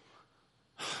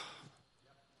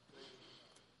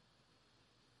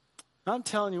 I'm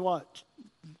telling you what,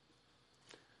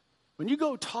 when you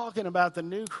go talking about the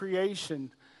new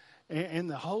creation and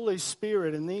the Holy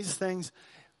Spirit and these things,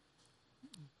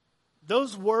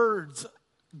 those words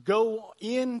go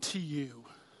into you.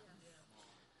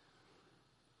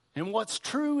 And what's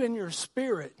true in your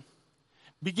spirit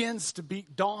begins to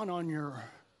dawn on your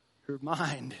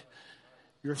mind,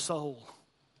 your soul.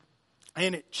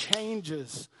 And it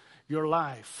changes your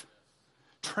life,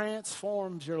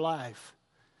 transforms your life.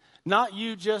 Not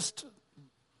you just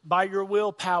by your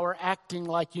willpower acting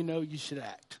like you know you should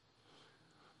act.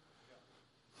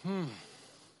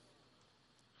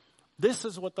 This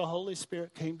is what the Holy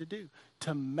Spirit came to do.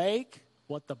 To make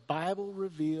what the Bible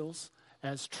reveals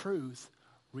as truth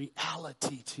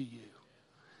reality to you.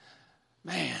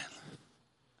 Man.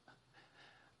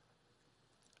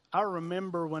 I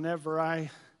remember whenever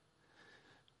I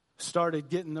started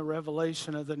getting the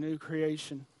revelation of the new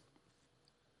creation.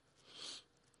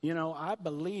 I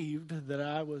believed that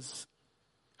I was,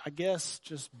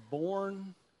 just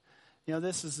born.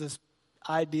 This is this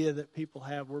idea that people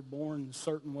have. We're born in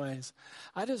certain ways.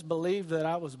 I just believed that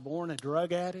I was born a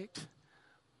drug addict.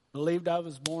 Believed I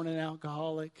was born an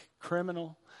alcoholic,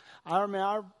 criminal. I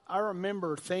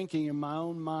remember thinking in my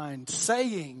own mind,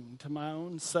 saying to my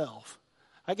own self,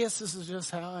 I guess this is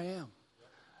just how I am.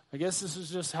 I guess this is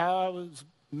just how I was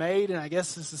made, and I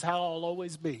guess this is how I'll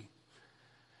always be.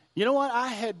 You know what? I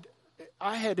had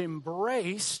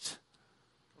embraced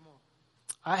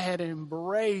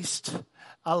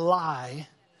a lie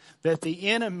that the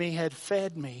enemy had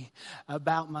fed me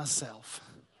about myself.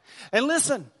 And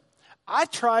listen, I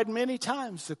tried many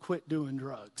times to quit doing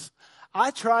drugs.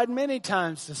 I tried many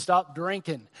times to stop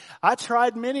drinking. I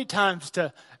tried many times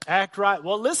to act right.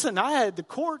 Well, listen, I had the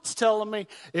courts telling me,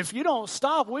 if you don't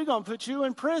stop, we're going to put you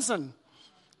in prison.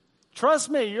 Trust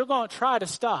me, you're going to try to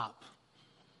stop.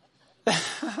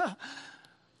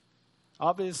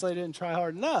 Obviously, I didn't try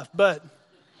hard enough, but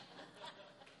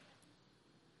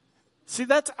see,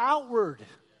 that's outward.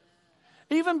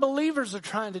 Even believers are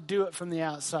trying to do it from the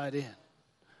outside in.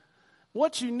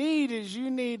 What you need is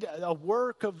a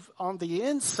work on the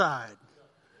inside.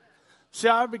 See,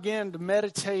 I began to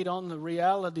meditate on the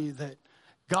reality that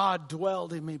God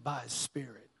dwelled in me by His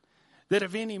Spirit. That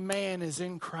if any man is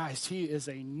in Christ, he is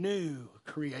a new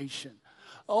creation.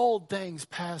 Old things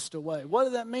passed away. What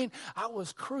does that mean? I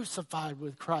was crucified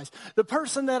with Christ. The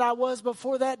person that I was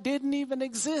before that didn't even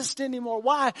exist anymore.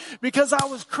 Why? Because I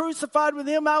was crucified with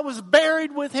Him. I was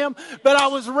buried with Him, but I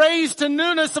was raised to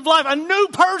newness of life. A new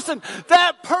person.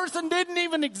 That person didn't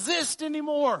even exist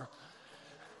anymore.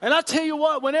 And I tell you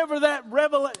what, when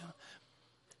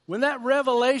that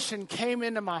revelation came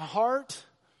into my heart,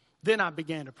 then I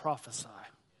began to prophesy.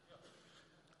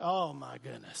 Oh my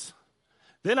goodness.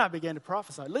 Then I began to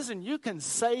prophesy. Listen, you can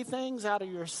say things out of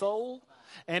your soul,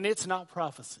 and it's not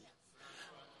prophecy.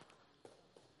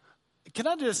 Can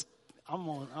I just, I'm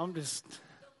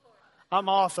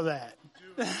off of that.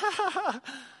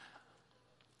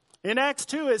 In Acts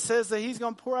 2, it says that He's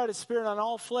going to pour out His Spirit on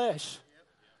all flesh,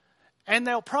 and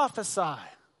they'll prophesy.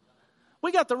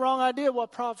 We got the wrong idea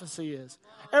what prophecy is.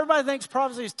 Everybody thinks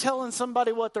prophecy is telling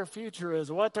somebody what their future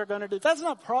is or what they're going to do. That's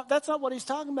not what He's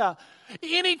talking about.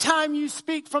 Anytime you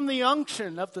speak from the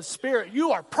unction of the Spirit,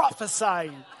 you are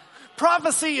prophesying.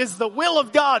 Prophecy is the will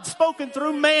of God spoken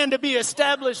through man to be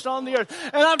established on the earth.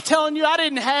 And I'm telling you,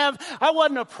 I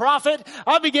wasn't a prophet.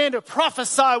 I began to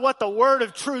prophesy what the word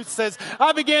of truth says.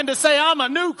 I began to say, I'm a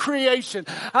new creation.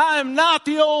 I am not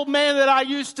the old man that I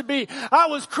used to be. I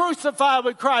was crucified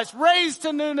with Christ, raised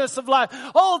to newness of life.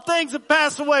 Old things have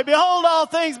passed away. Behold, all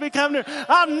things become new.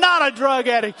 I'm not a drug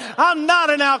addict. I'm not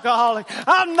an alcoholic.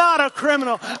 I'm not a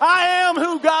criminal. I am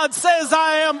who God says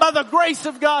I am by the grace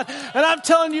of God. And I'm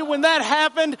telling you, when that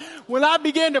happened, when I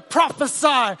began to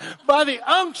prophesy by the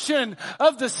unction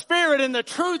of the Spirit and the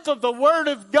truth of the Word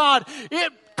of God,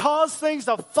 it caused things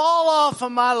to fall off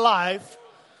of my life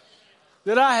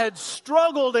that I had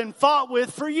struggled and fought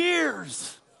with for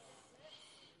years.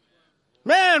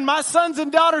 Man, my sons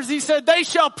and daughters, He said, they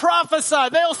shall prophesy.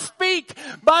 They'll speak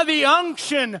by the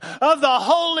unction of the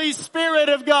Holy Spirit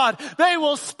of God. They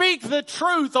will speak the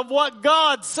truth of what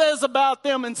God says about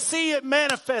them and see it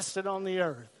manifested on the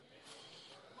earth.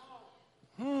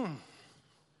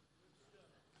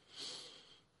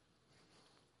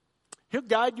 He'll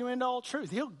guide you into all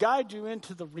truth. He'll guide you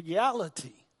into the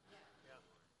reality.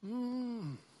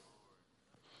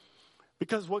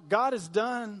 Because what God has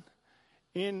done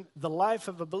in the life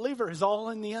of a believer is all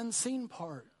in the unseen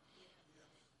part.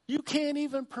 You can't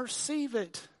even perceive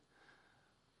it.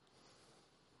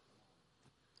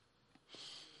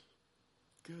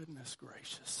 Goodness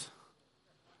gracious.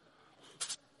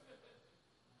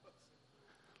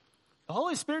 The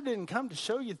Holy Spirit didn't come to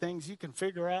show you things you can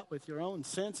figure out with your own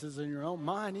senses and your own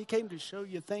mind. He came to show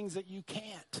you things that you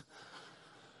can't.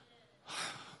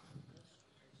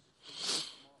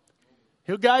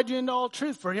 He'll guide you into all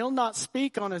truth, for He'll not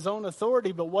speak on His own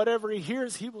authority, but whatever He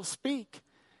hears, He will speak,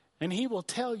 and He will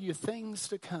tell you things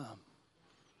to come.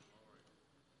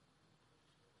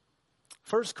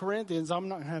 1 Corinthians, I'm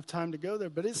not going to have time to go there,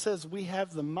 but it says we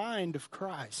have the mind of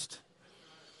Christ.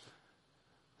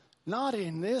 Not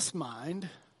in this mind,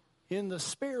 in the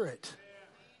Spirit.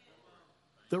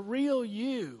 The real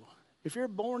you. If you're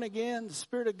born again, the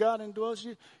Spirit of God indwells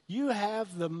you. You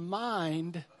have the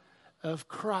mind of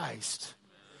Christ.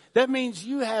 That means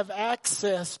you have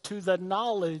access to the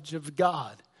knowledge of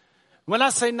God. When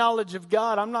I say knowledge of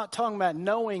God, I'm not talking about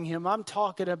knowing Him. I'm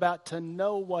talking about to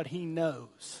know what He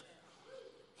knows.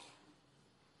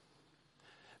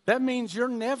 That means you're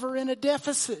never in a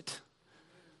deficit.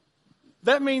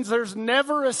 That means there's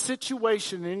never a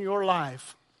situation in your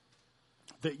life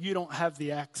that you don't have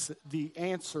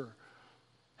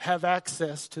have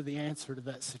access to the answer to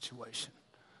that situation.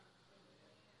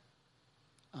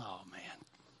 Oh, man.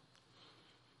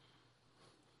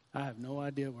 I have no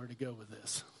idea where to go with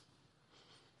this.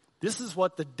 This is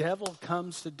what the devil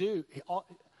comes to do.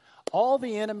 All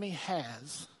the enemy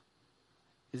has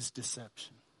is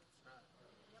deception.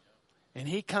 And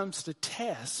he comes to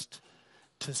test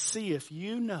to see if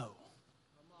you know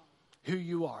who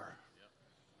you are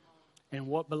and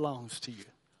what belongs to you.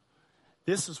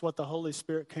 This is what the Holy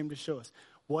Spirit came to show us.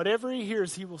 Whatever He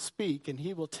hears, He will speak, and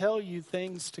He will tell you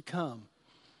things to come.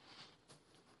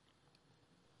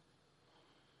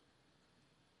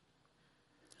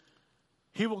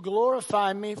 He will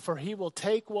glorify me, for He will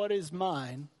take what is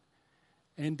mine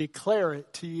and declare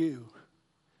it to you.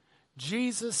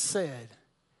 Jesus said,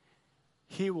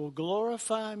 He will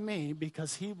glorify me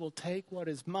because He will take what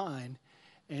is mine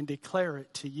and declare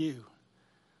it to you.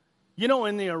 You know,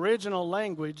 in the original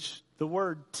language, the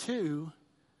word to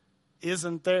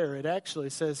isn't there. It actually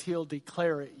says He'll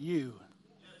declare it you.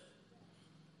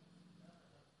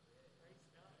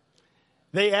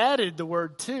 They added the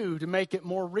word "to" make it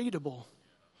more readable.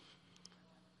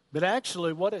 But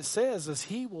actually what it says is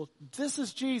this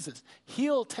is Jesus.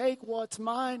 He'll take what's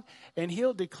mine and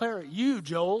he'll declare it you,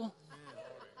 Joel.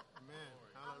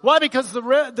 Why? Because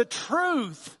the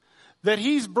truth that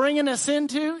he's bringing us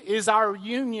into is our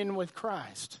union with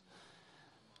Christ.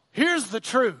 Here's the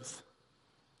truth.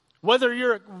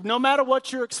 No matter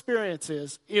what your experience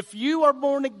is, if you are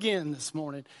born again this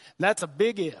morning, that's a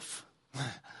big if.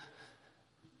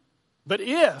 But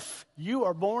if you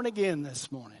are born again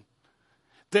this morning,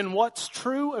 then what's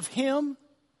true of him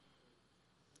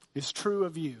is true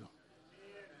of you.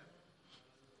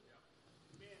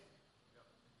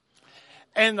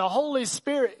 And the Holy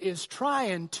Spirit is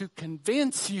trying to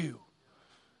convince you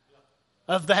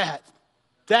of that.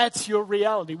 That's your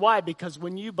reality. Why? Because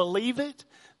when you believe it,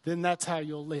 then that's how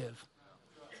you'll live.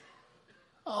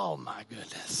 Oh my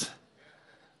goodness.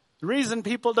 The reason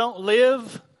people don't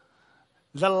live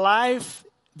their life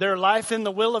in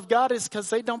the will of God is because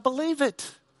they don't believe it.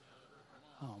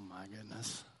 Oh my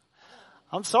goodness.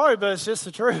 I'm sorry, but it's just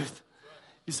the truth.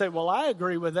 You say, well, I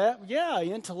agree with that. Yeah,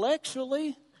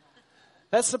 intellectually.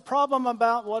 That's the problem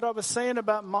about what I was saying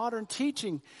about modern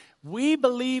teaching. We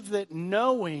believe that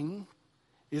knowing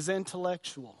is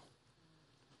intellectual.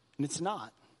 And it's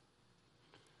not.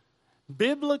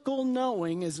 Biblical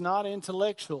knowing is not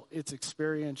intellectual. It's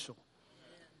experiential.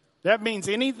 That means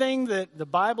anything that the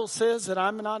Bible says that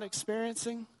I'm not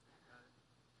experiencing,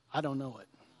 I don't know it.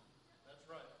 That's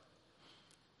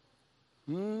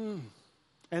right.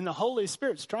 And the Holy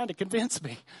Spirit's trying to convince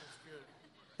me.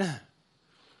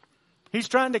 He's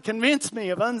trying to convince me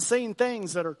of unseen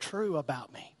things that are true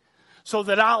about me so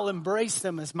that I'll embrace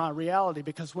them as my reality,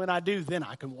 because when I do, then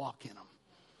I can walk in them.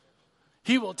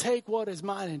 He will take what is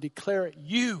mine and declare it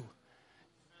you.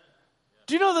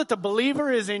 Do you know that the believer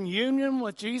is in union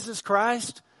with Jesus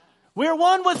Christ? We're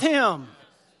one with him.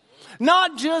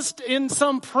 Not just in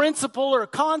some principle or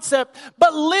concept,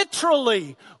 but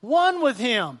literally one with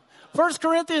him. 1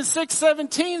 Corinthians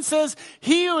 6:17 says,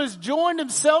 he who has joined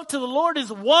himself to the Lord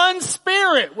is one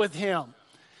spirit with him.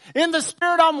 In the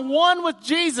spirit, I'm one with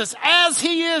Jesus. As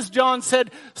he is, John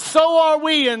said, so are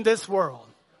we in this world.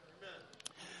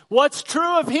 What's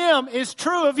true of him is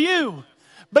true of you.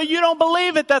 But you don't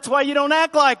believe it. That's why you don't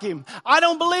act like him. I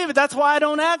don't believe it. That's why I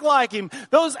don't act like him.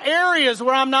 Those areas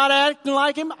where I'm not acting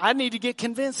like him, I need to get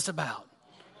convinced about.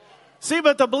 See,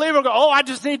 but the believer go, I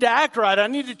just need to act right. I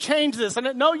need to change this.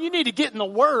 And no, you need to get in the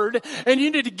Word and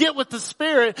you need to get with the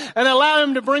Spirit and allow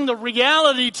him to bring the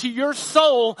reality to your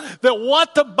soul that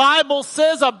what the Bible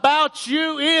says about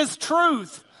you is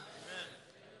truth.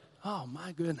 Oh,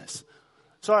 my goodness.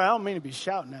 Sorry, I don't mean to be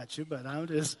shouting at you, but I'm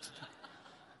just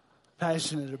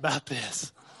passionate about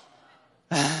this.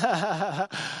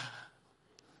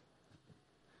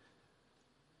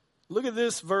 Look at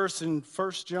this verse in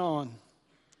 1 John.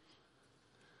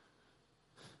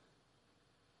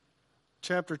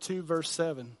 Chapter 2, verse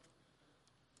 7.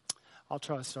 I'll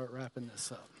try to start wrapping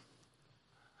this up.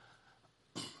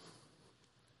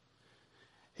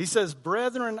 He says,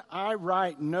 brethren, I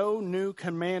write no new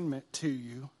commandment to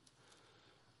you,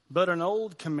 but an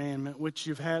old commandment which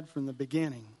you've had from the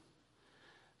beginning.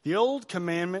 The old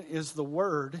commandment is the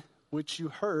word which you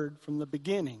heard from the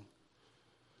beginning.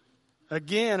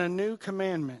 Again, a new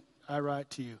commandment I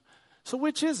write to you. So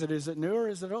which is it? Is it new or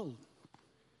is it old?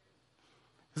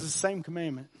 It's the same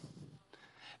commandment.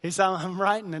 He said, I'm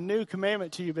writing a new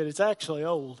commandment to you, but it's actually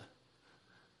old.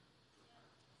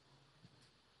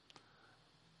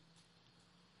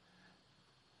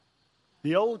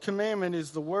 The old commandment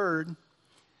is the word.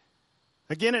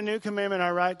 Again, a new commandment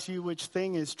I write to you, which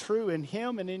thing is true in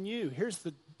him and in you. Here's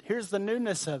the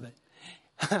newness of it.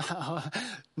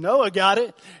 Noah got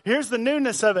it. Here's the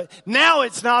newness of it. Now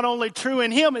it's not only true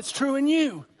in him, it's true in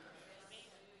you.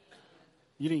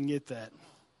 You didn't get that.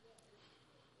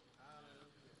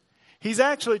 He's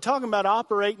actually talking about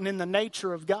operating in the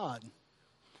nature of God.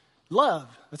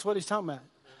 Love, that's what he's talking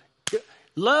about.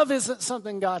 Love isn't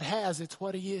something God has, it's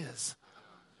what he is.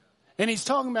 And he's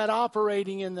talking about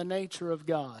operating in the nature of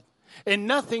God. And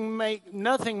nothing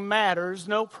matters,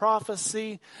 no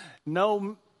prophecy,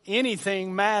 no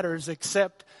anything matters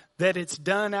except that it's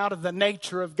done out of the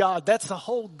nature of God. That's the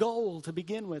whole goal to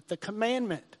begin with, the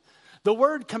commandment. The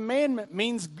word commandment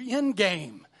means end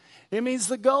game. It means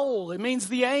the goal. It means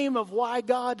the aim of why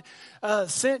God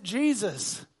sent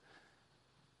Jesus.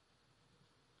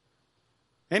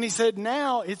 And he said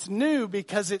now it's new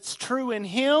because it's true in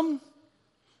him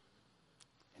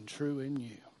and true in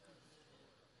you.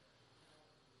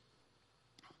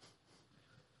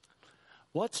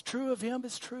 What's true of him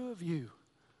is true of you.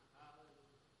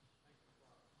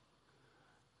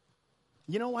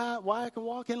 You know why I can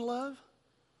walk in love?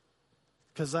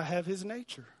 Because I have his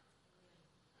nature.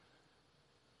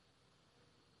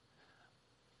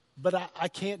 But I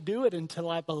can't do it until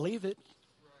I believe it.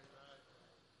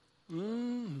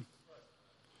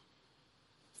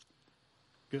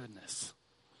 Goodness.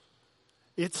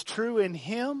 It's true in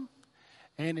him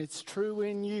and it's true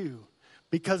in you.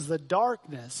 Because the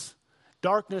darkness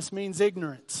means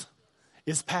ignorance,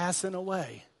 is passing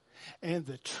away. And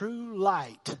the true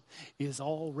light is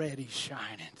already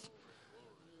shining.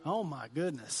 Oh my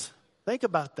goodness. Think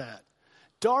about that.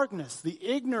 Darkness, the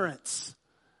ignorance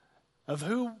of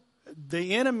who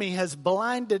the enemy has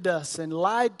blinded us and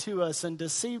lied to us and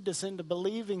deceived us into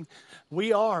believing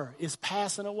we are, is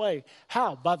passing away.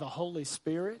 How? By the Holy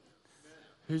Spirit,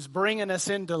 who's bringing us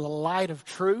into the light of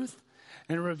truth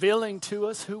and revealing to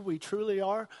us who we truly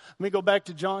are. Let me go back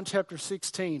to John chapter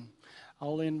 16.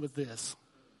 I'll end with this.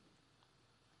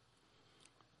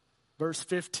 Verse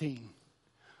 15.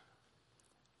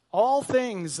 All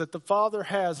things that the Father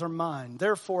has are mine.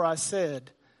 Therefore I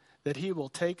said that he will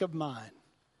take of mine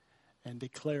and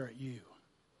declare it you.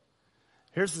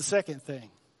 Here's the second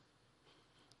thing.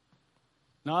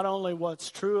 Not only what's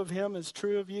true of him is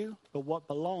true of you, but what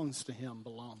belongs to him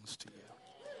belongs to you.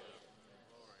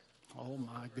 Oh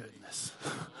my goodness.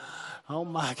 Oh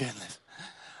my goodness.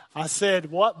 I said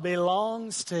what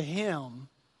belongs to him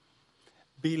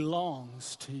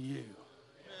belongs to you.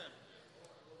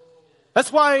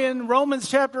 That's why in Romans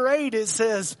chapter 8 it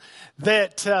says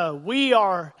that we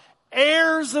are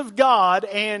heirs of God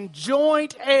and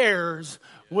joint heirs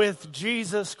with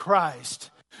Jesus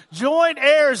Christ. Joint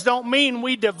heirs don't mean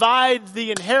we divide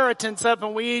the inheritance up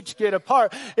and we each get a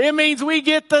part. It means we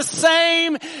get the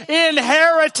same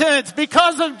inheritance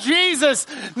because of Jesus.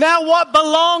 Now what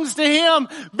belongs to him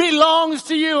belongs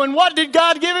to you. And what did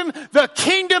God give him? The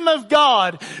kingdom of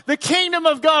God. The kingdom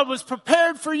of God was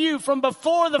prepared for you from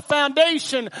before the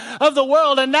foundation of the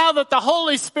world. And now that the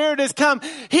Holy Spirit has come,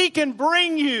 he can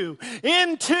bring you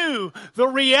into the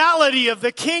reality of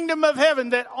the kingdom of heaven,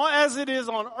 that as it is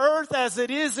on earth, as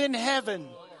it is in heaven.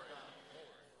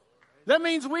 That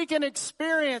means we can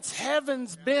experience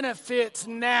heaven's benefits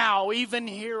now, even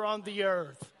here on the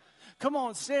earth. Come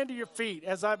on, stand to your feet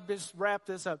as I just wrap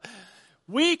this up.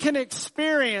 We can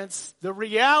experience the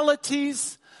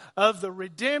realities of the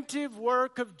redemptive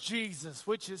work of Jesus,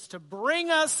 which is to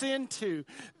bring us into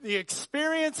the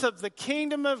experience of the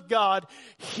kingdom of God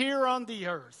here on the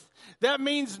earth. That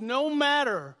means no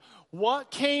matter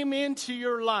what came into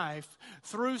your life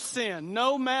through sin,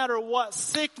 no matter what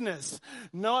sickness,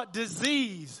 not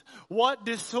disease, what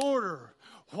disorder,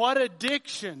 what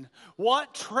addiction,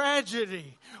 what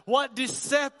tragedy, what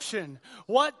deception,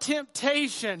 what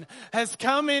temptation has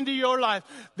come into your life,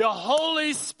 the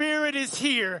Holy Spirit is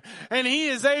here and he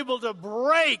is able to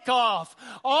break off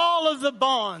all of the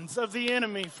bonds of the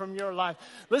enemy from your life.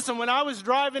 Listen, when I was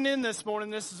driving in this morning,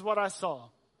 this is what I saw.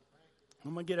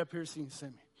 I'm going to get up here so you can see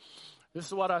me. This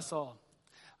is what I saw.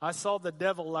 I saw the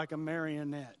devil like a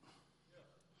marionette.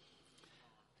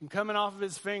 And coming off of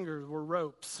his fingers were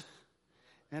ropes.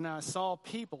 And I saw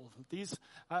people.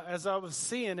 As I was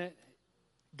seeing it,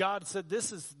 God said,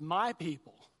 this is my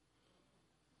people.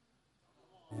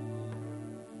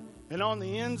 And on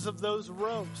the ends of those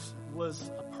ropes was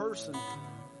a person.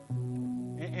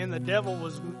 And the devil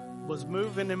was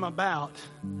moving him about.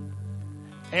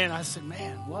 And I said,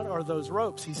 man, what are those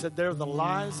ropes? He said, they're the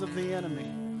lies of the enemy,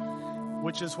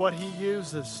 which is what he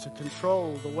uses to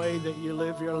control the way that you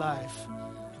live your life.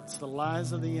 It's the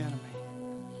lies of the enemy.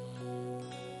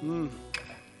 And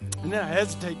then I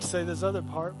hesitate to say this other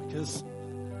part because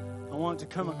I want it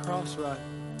to come across right.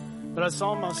 But I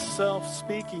saw myself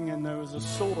speaking and there was a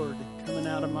sword coming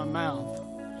out of my mouth.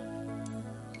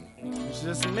 It's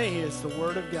just me. It's the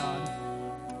word of God.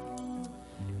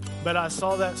 But I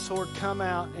saw that sword come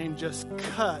out and just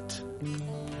cut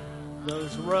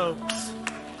those ropes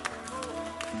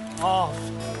off.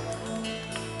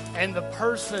 And the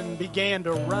person began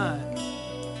to run.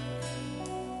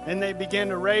 And they began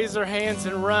to raise their hands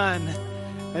and run.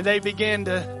 And they began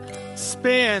to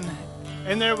spin.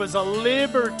 And there was a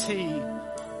liberty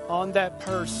on that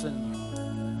person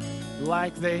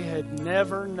like they had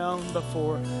never known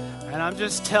before. And I'm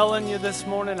just telling you this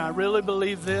morning, I really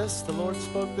believe this. The Lord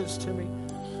spoke this to me.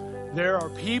 There are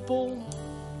people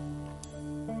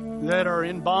that are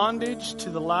in bondage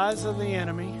to the lies of the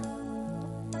enemy.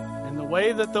 And the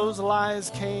way that those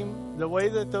lies came, the way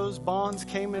that those bonds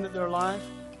came into their life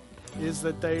is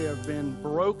that they have been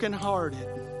brokenhearted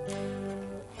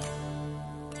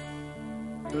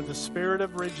with the spirit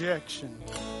of rejection.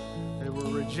 They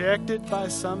were rejected by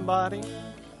somebody.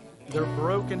 Their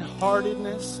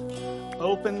brokenheartedness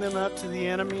opened them up to the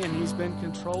enemy and he's been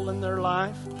controlling their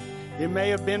life. It may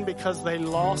have been because they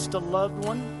lost a loved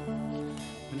one.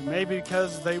 And it may be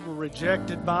because they were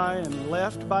rejected by and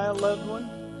left by a loved one.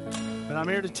 But I'm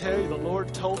here to tell you, the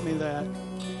Lord told me that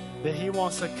He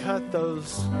wants to cut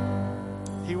those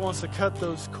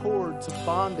cords of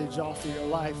bondage off of your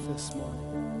life this morning.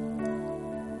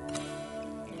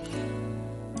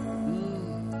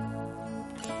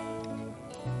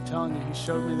 I'm telling you, He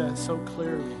showed me that so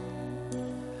clearly.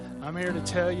 I'm here to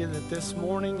tell you that this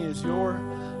morning is your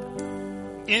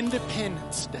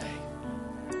Independence Day.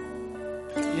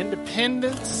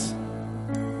 Independence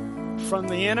from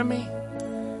the enemy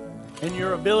and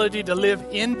your ability to live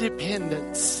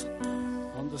independence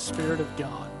on the Spirit of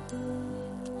God.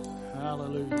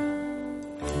 Hallelujah.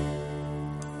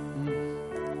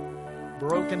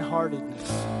 Brokenheartedness.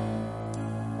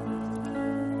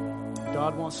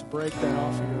 God wants to break that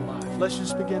off of your life. Let's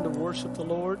just begin to worship the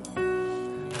Lord.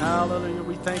 Hallelujah.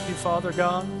 We thank you, Father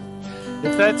God.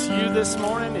 If that's you this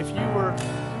morning, if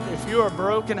you are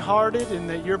brokenhearted and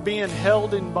that you're being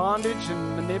held in bondage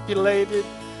and manipulated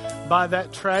by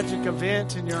that tragic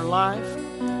event in your life,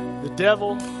 the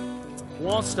devil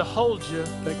wants to hold you,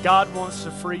 but God wants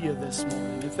to free you this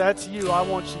morning. If that's you, I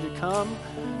want you to come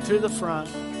to the front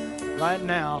right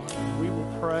now, and we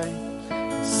will pray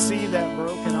and see that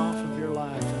broken off of your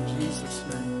life in Jesus'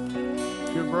 name.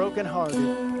 If you're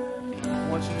brokenhearted, I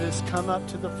want you to just come up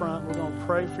to the front. We're going to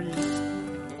pray for you.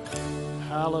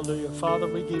 Hallelujah. Father,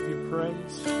 we give you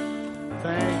praise.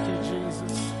 Thank you,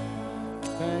 Jesus.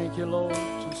 Thank you, Lord.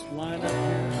 Just line up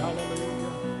here.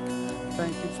 Hallelujah.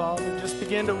 Thank you, Father. Just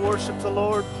begin to worship the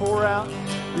Lord. Pour out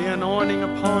the anointing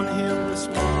upon Him this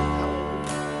morning. Hallelujah.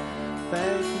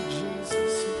 Thank you,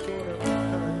 Jesus.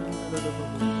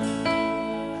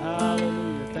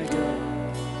 Hallelujah. Thank you, Lord.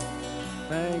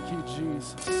 Thank you,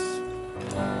 Jesus.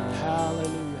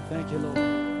 Hallelujah. Thank you, Lord.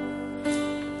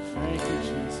 Thank you,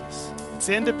 Jesus. It's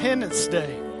Independence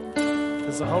Day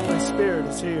because the Holy Spirit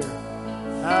is here.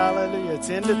 Hallelujah. It's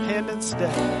Independence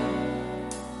Day.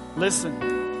 Listen,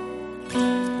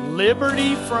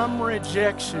 liberty from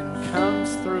rejection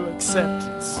comes through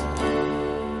acceptance.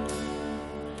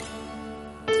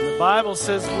 The Bible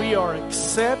says we are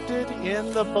accepted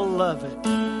in the beloved.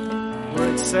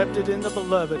 We're accepted in the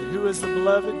beloved. Who is the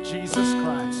beloved? Jesus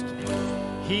Christ.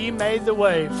 He made the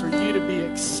way for you to be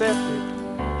accepted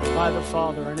by the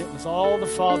Father, and it was all the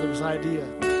Father's idea.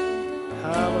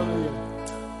 Hallelujah.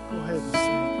 Go ahead and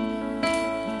sing.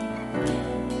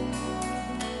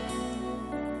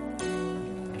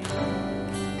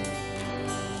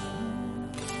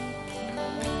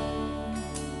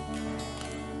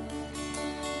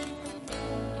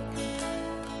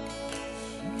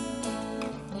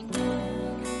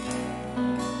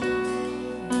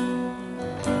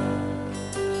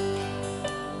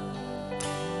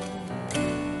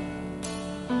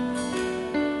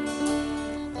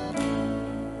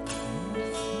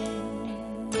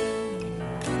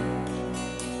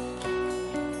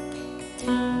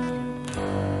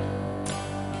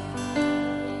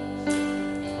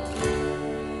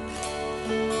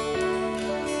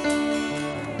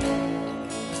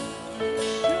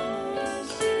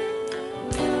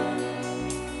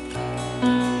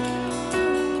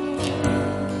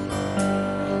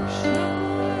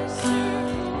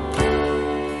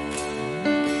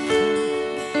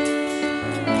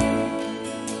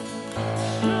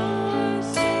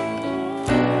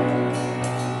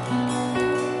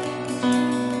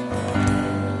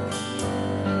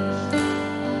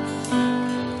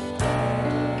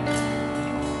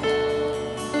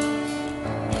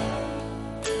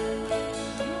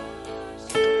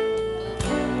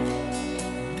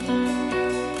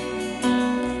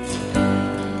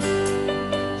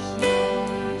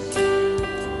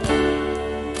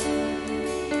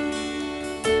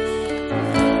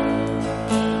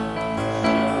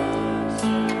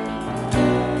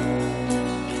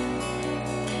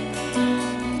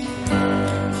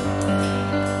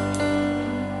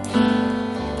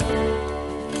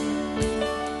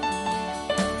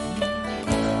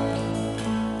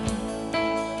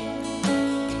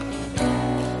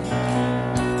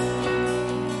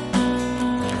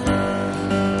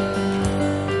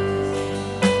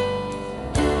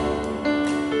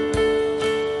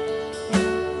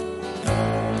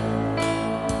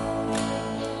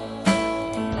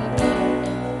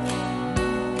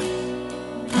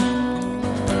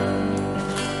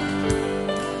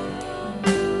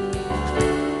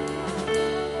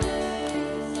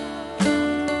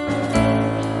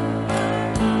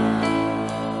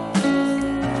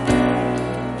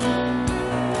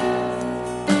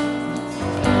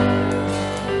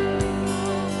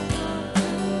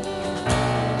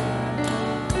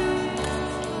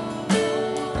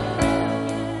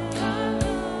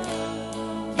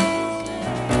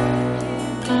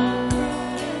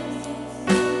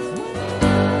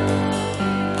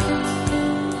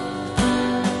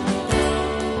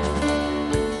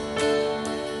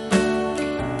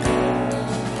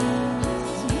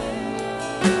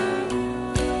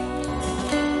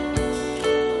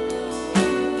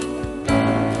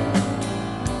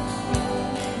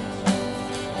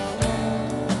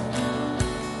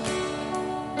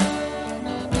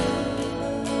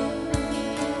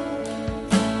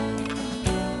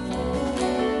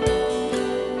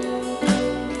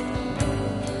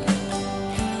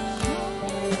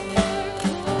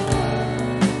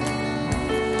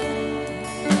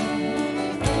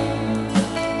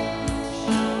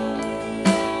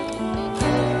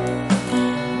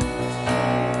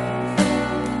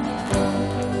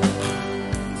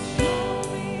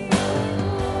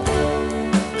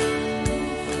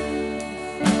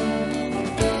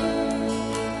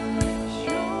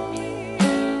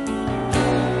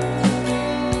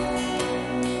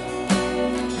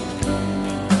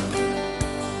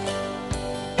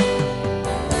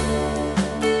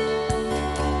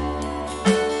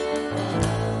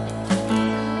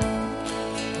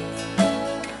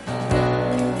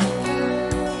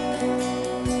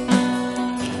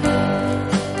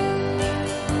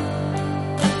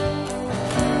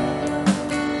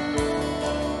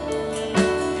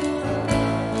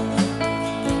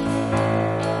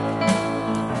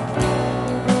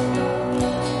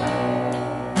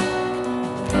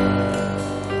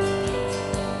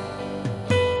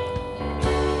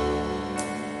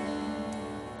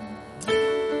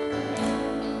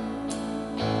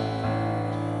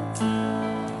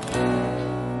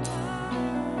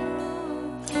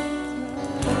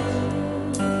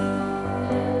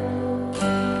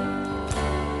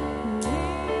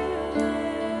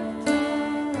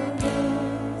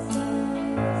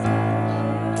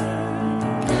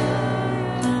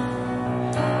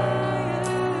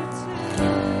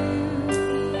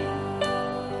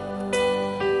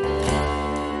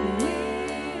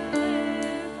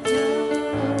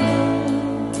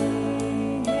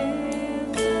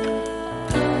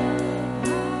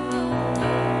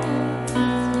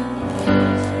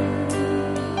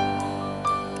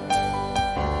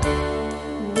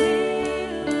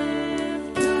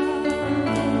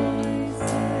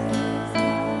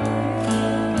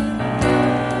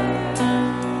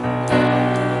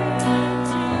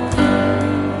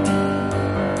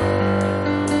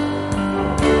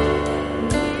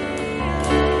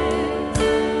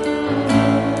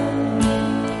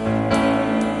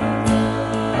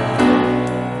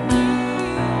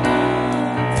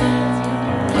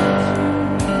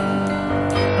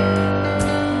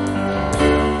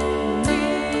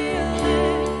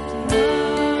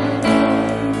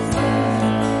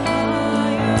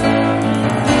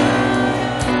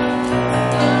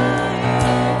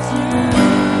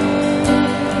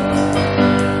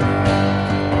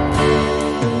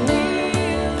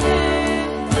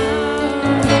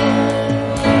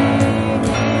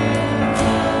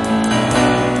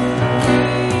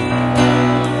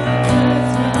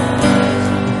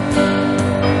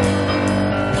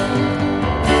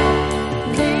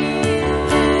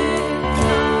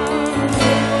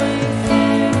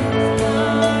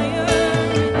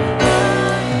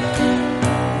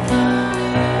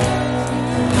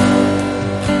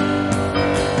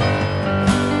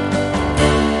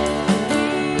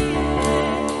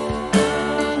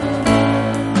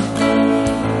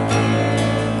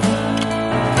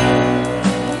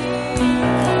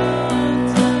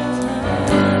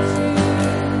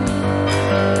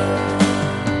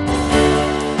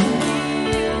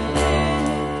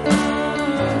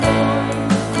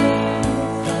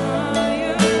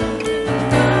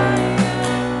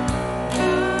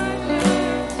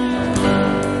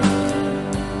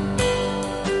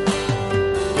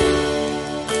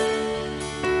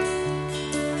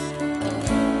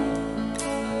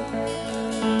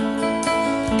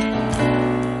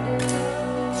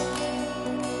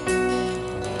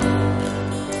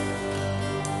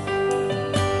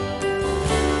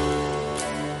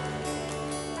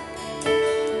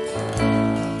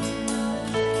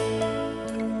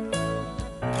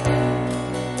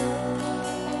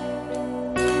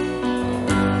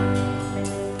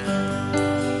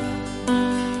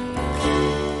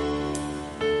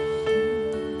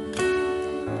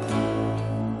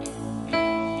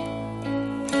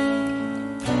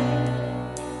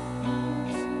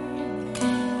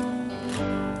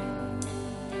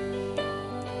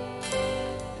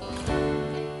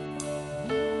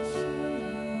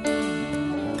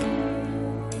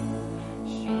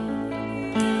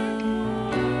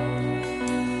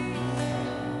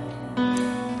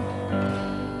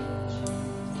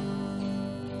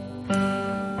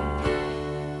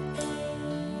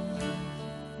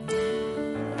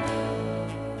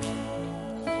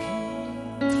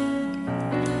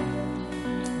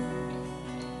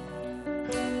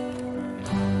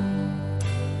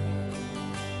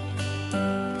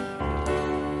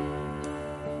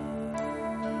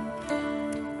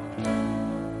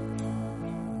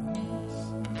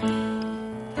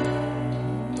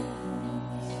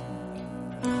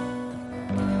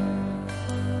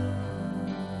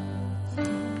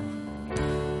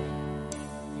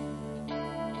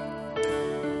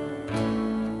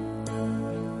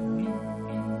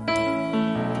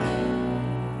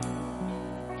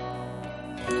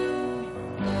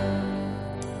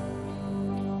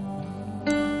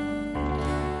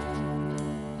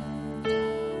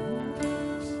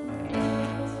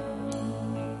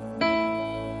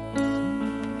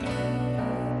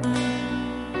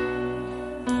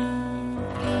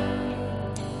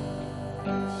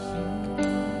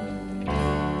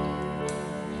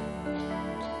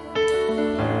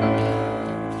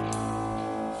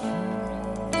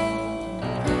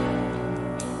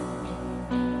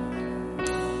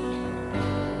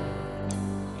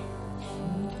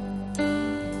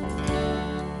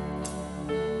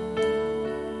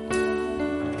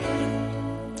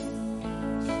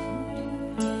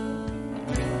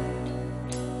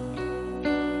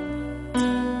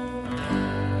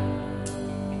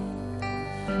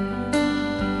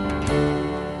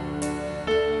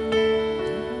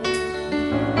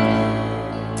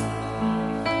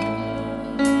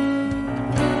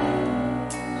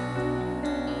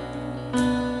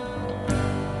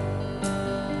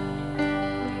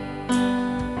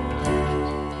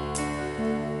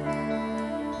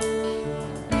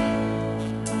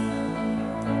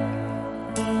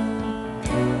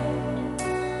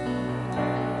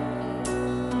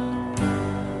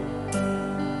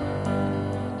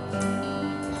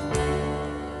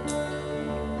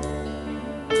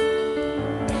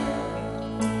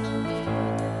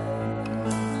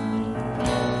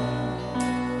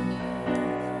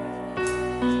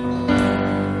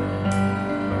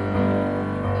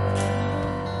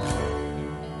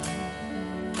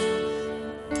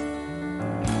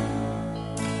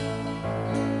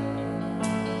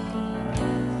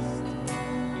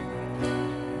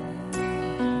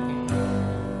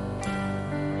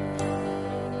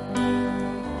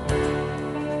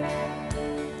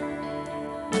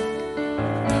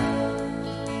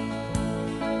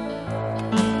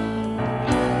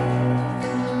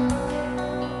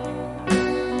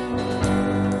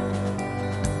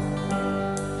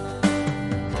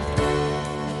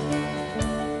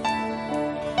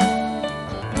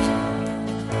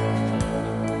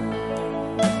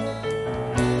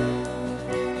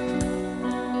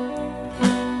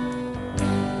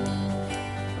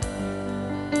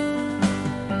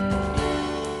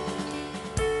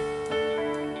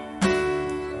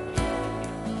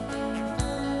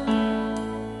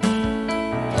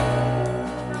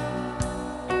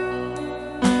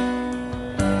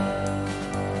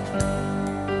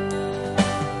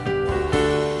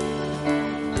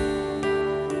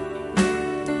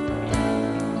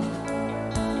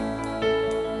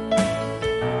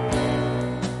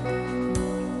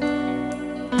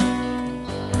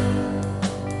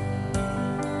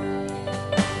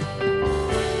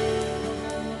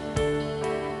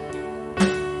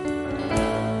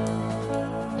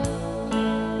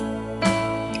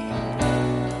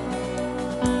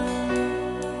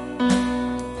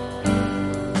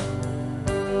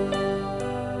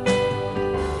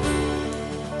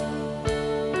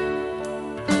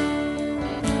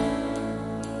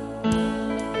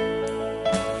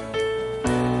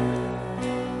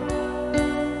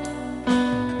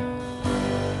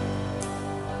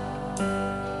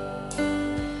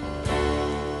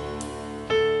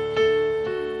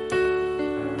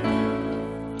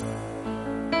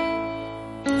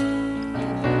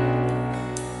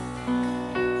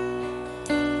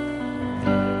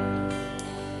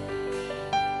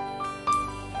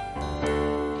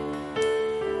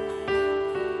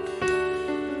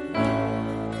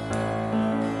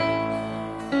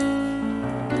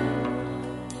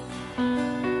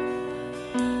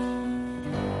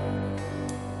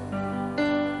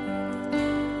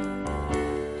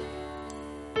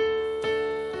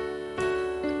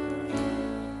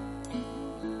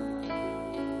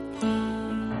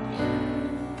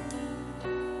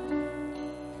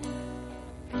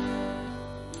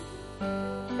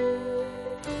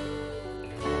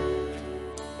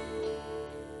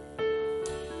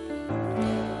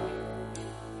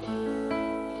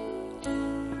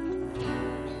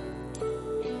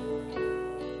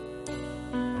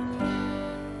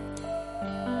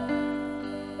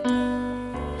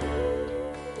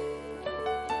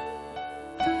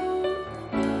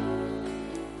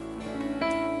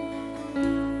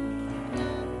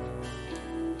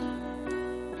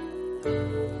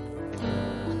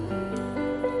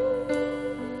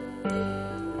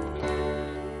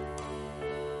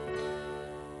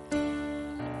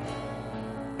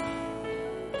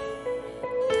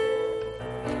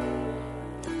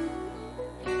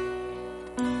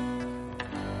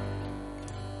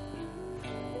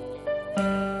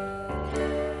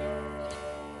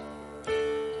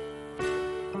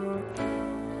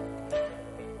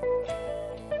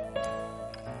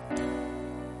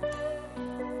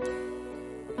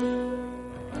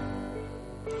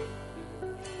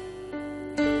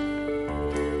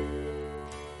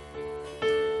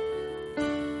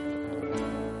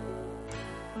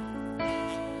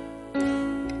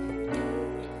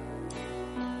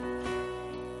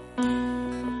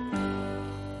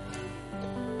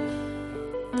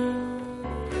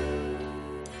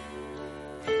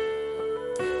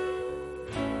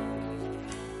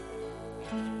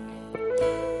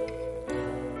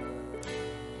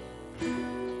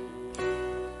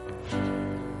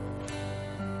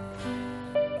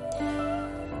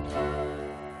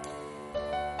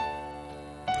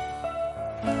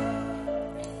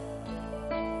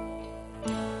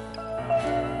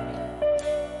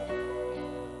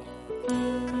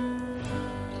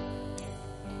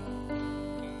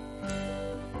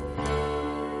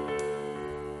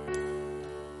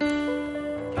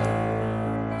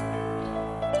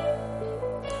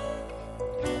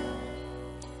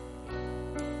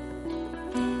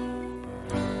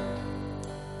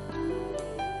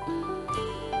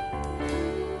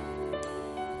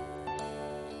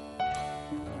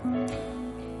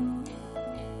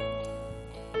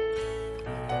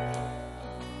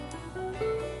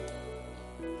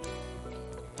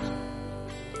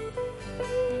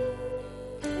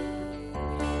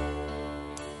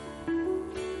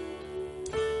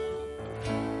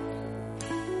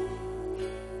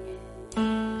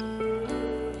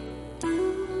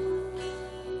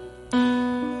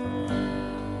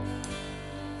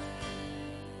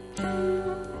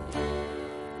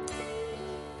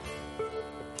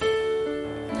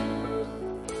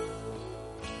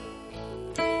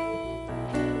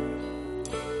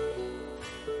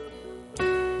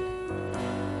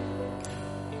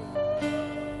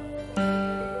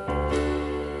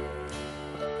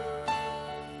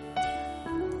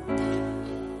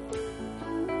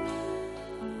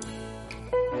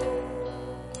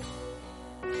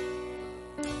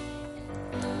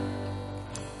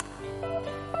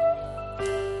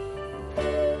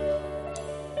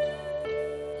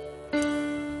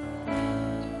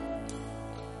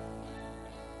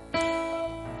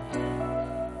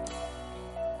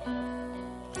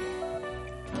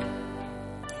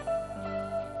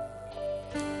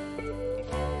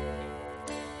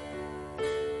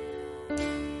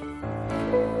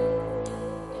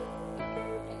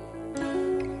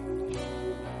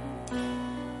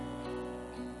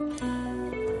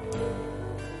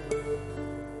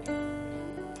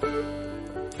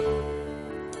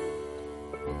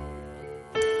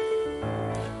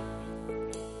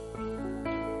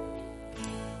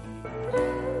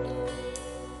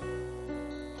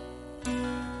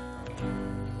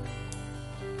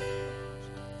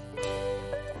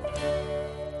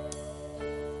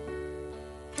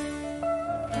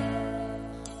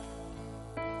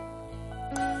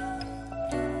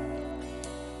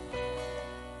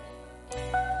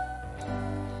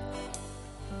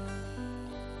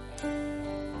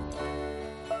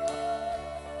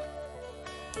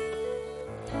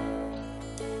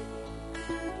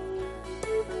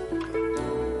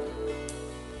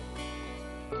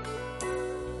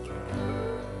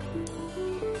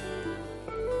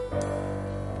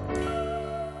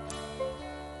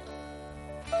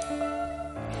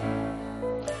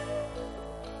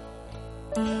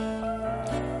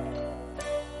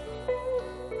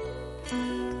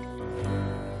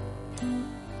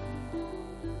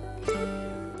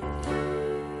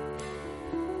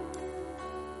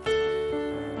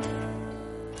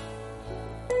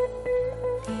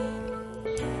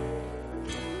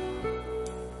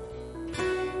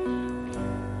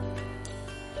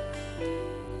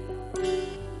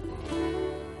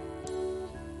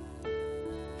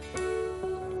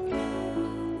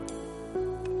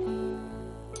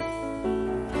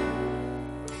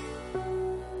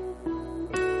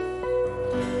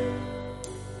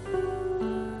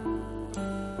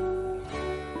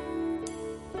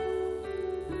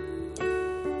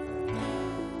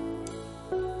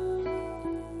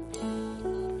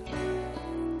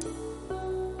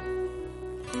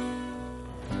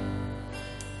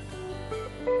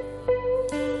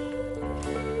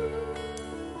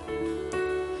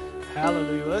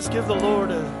 Hallelujah. Let's give the Lord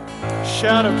a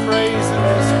shout of praise in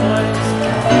this place.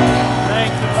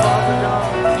 Thank you, Father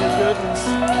God, for your goodness.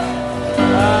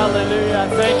 Hallelujah. I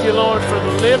thank you, Lord, for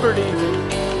the liberty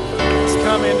that's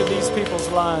come into these people's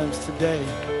lives today.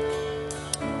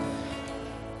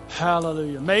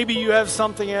 Hallelujah. Maybe you have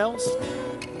something else.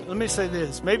 Let me say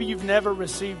this. Maybe you've never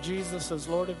received Jesus as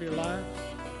Lord of your life.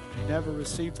 You never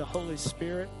received the Holy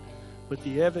Spirit with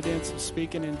the evidence of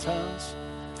speaking in tongues.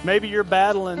 Maybe you're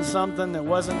battling something that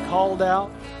wasn't called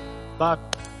out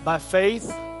by faith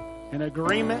and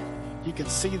agreement. You can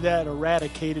see that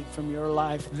eradicated from your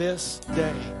life this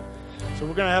day. So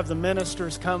we're going to have the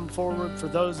ministers come forward for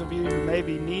those of you who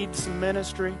maybe need some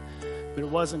ministry, but it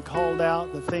wasn't called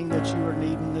out, the thing that you are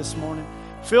needing this morning.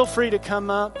 Feel free to come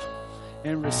up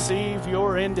and receive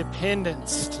your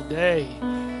independence today.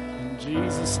 In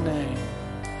Jesus' name.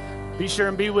 Be sure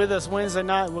and be with us Wednesday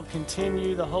night. We'll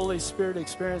continue the Holy Spirit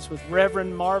experience with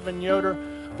Reverend Marvin Yoder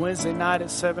Wednesday night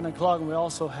at 7 o'clock. And we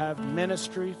also have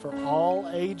ministry for all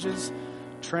ages,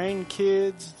 trained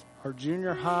kids, our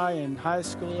junior high and high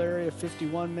school area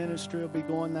 51 ministry will be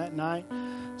going that night.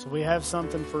 So we have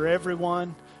something for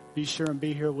everyone. Be sure and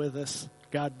be here with us.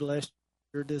 God bless you.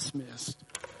 You're dismissed.